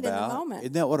need in the moment.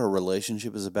 Isn't that what a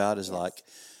relationship is about? Is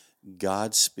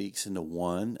God speaks into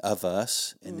one of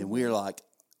us, and then we're like,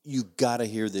 you've got to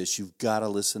hear this. You've got to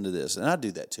listen to this. And I do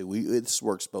that too. This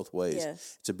works both ways.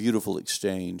 Yes. It's a beautiful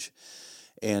exchange.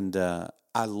 And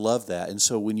I love that. And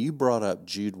so when you brought up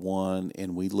Jude 1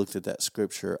 and we looked at that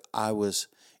scripture, I was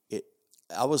slayed.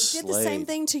 It did the same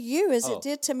thing to you as it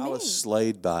did to me. I was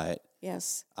slayed by it.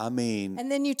 Yes. I mean,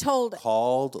 and then you told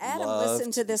Adam,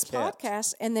 listen to this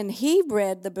podcast, and then he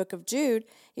read the book of Jude.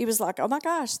 He was like, oh my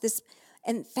gosh, this...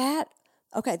 And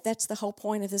that's the whole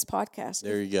point of this podcast.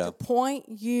 There you go. To point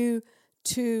you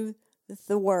to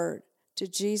the Word, to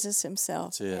Jesus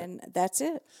himself. That's it. And that's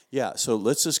it. Yeah, so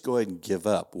let's just go ahead and give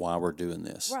up why we're doing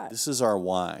this. Right. This is our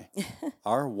why.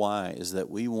 Our why is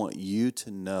that we want you to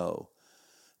know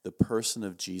the person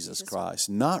of Jesus Christ.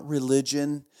 Not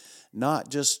religion,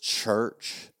 not just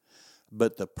church,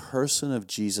 but the person of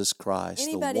Jesus Christ.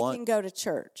 Anybody can go to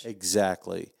church.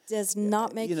 Exactly. Does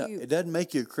not make you... It doesn't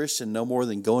make you a Christian no more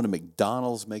than going to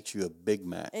McDonald's makes you a Big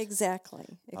Mac. Exactly.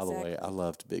 By the way, I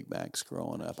loved Big Macs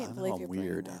growing up. I know I'm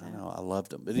weird. I know. I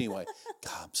loved them. But anyway,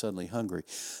 God, I'm suddenly hungry.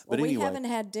 But we anyway, haven't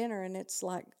had dinner, and it's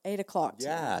like 8 o'clock.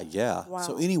 Yeah. Wow.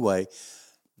 So anyway,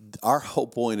 our whole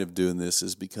point of doing this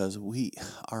is because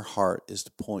our heart is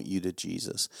to point you to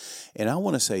Jesus. And I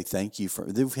want to say thank you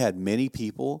we've had many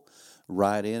people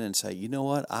write in and say, you know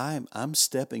what, I'm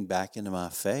stepping back into my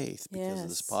faith because of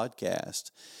this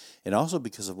podcast, and also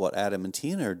because of what Adam and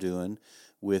Tina are doing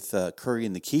with Curry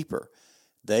and the Keeper.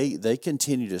 They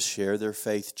continue to share their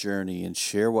faith journey and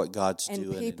share what God's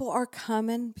doing. And people are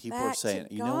coming. People are saying,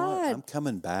 you know what, I'm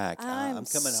coming back. I'm coming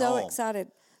so home. Excited.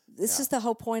 This is the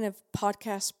whole point of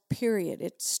podcast. Period.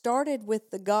 It started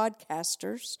with the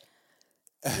Godcasters.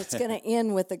 It's going to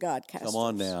end with the Godcasters. Come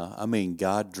on now. I mean,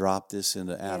 God dropped this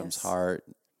into Adam's heart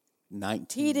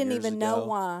 19 He didn't years even ago. know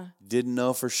why. Didn't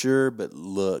know for sure, but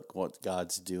look what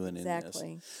God's doing in this.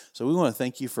 So we want to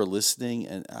thank you for listening.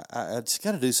 And I just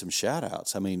got to do some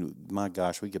shout-outs. I mean, my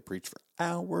gosh, we could preach for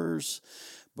hours,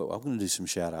 but I'm going to do some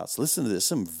shout-outs. Listen to this.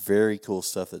 Some very cool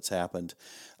stuff that's happened.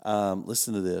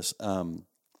 Listen to this.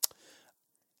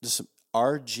 Just some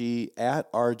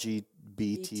RGBTC.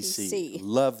 BTC.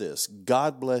 Love this.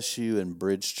 God bless you and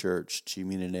Bridge Church,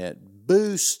 Jimmy and Annette.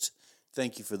 Boost.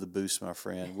 Thank you for the boost, my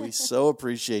friend. We so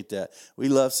appreciate that. We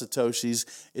love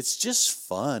Satoshis. It's just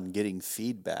fun getting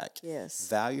feedback. Yes.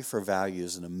 Value for Value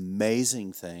is an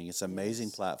amazing thing. It's an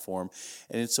amazing platform.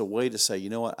 And it's a way to say, you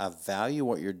know what? I value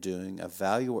what you're doing. I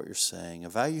value what you're saying. I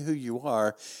value who you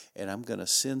are. And I'm going to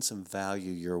send some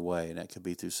value your way. And that could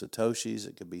be through Satoshis.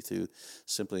 It could be through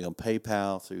simply on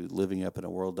PayPal, through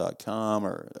livingupinaworld.com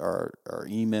or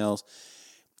emails.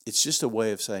 It's just a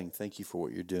way of saying thank you for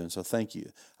what you're doing. So thank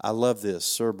you. I love this.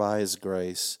 Sir, by His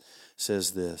grace,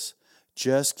 says this.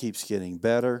 Just keeps getting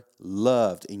better.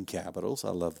 Loved, in capitals. I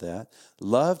love that.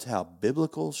 Loved how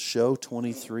biblical show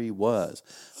 23 was.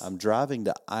 I'm driving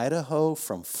to Idaho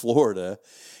from Florida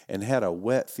and had a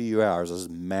wet few hours. Those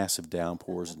massive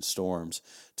downpours and storms.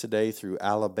 Today through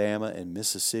Alabama and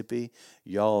Mississippi.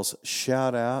 Y'all's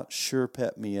shout out sure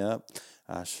pepped me up.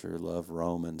 I sure love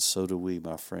Romans. So do we,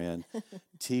 my friend.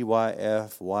 TYFYC.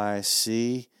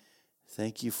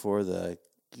 Thank you for the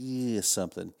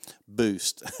something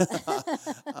boost.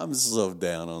 I'm so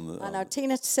down on the. I know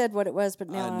Tina said what it was, but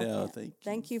now I know.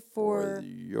 Thank you for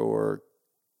your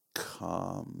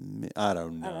comment. I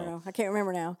don't know. I can't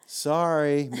remember now.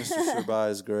 Sorry, Mr. Sir, by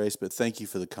His grace, but thank you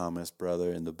for the comments,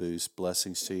 brother, and the boost.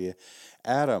 Blessings to you,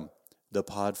 Adam. The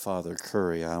Podfather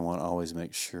Curry, I want to always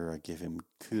make sure I give him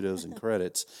kudos and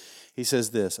credits. He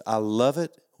says this, I love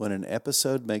it when an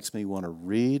episode makes me want to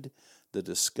read the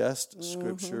discussed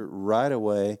scripture right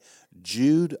away.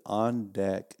 Jude on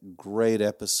deck, great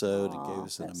episode. It gave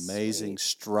us an amazing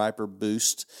striper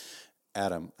boost.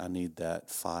 Adam, I need that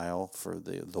file for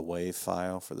the wave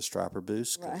file for the striper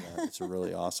boost. Right. It's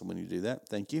really awesome when you do that.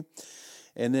 Thank you.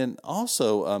 And then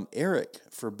also Eric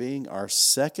for being our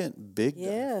second big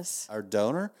our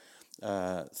donor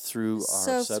through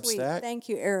our Substack. Sweet. Thank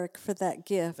you, Eric, for that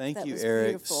gift. Thank you,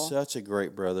 Eric. Beautiful. Such a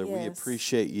great brother. Yes. We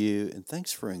appreciate you, and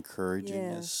thanks for encouraging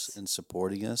us and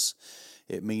supporting us.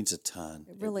 It means a ton.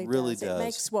 It really does. It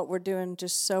makes what we're doing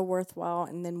just so worthwhile,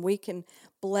 and then we can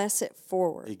bless it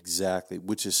forward. Exactly,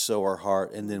 which is so our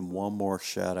heart. And then one more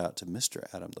shout out to Mr.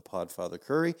 Adam, the Podfather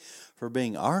Curry, for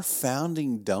being our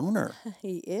founding donor.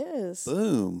 He is.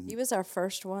 Boom. He was our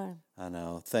first one. I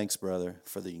know. Thanks, brother,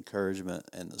 for the encouragement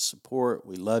and the support.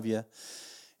 We love you.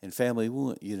 And family, we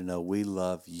want you to know we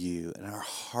love you, and our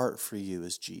heart for you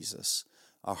is Jesus.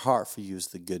 Our heart for you is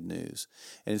the good news.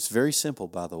 And it's very simple,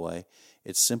 by the way.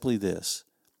 It's simply this.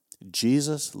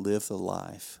 Jesus lived the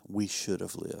life we should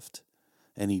have lived.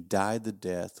 And He died the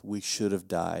death we should have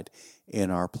died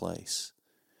in our place.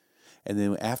 And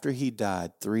then after He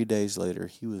died, 3 days later,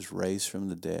 He was raised from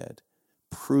the dead,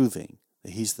 proving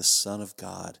that He's the Son of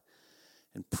God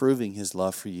and proving His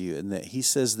love for you. And that He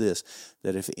says this,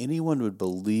 that if anyone would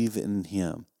believe in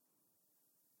Him,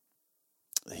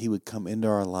 He would come into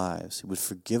our lives. He would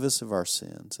forgive us of our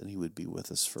sins, and He would be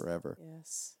with us forever.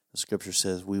 Yes. The Scripture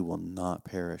says we will not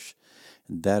perish,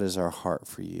 and that is our heart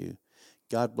for you.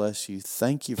 God bless you.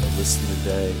 Thank you for listening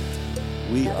today.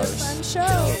 We are fun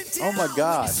show. Oh my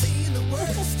God.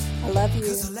 I love you.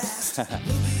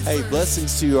 Hey,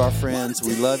 blessings to you, our friends.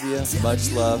 We love you.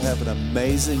 Much love. Have an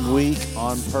amazing week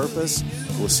on purpose.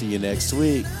 We'll see you next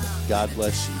week. God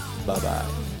bless you.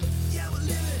 Bye-bye.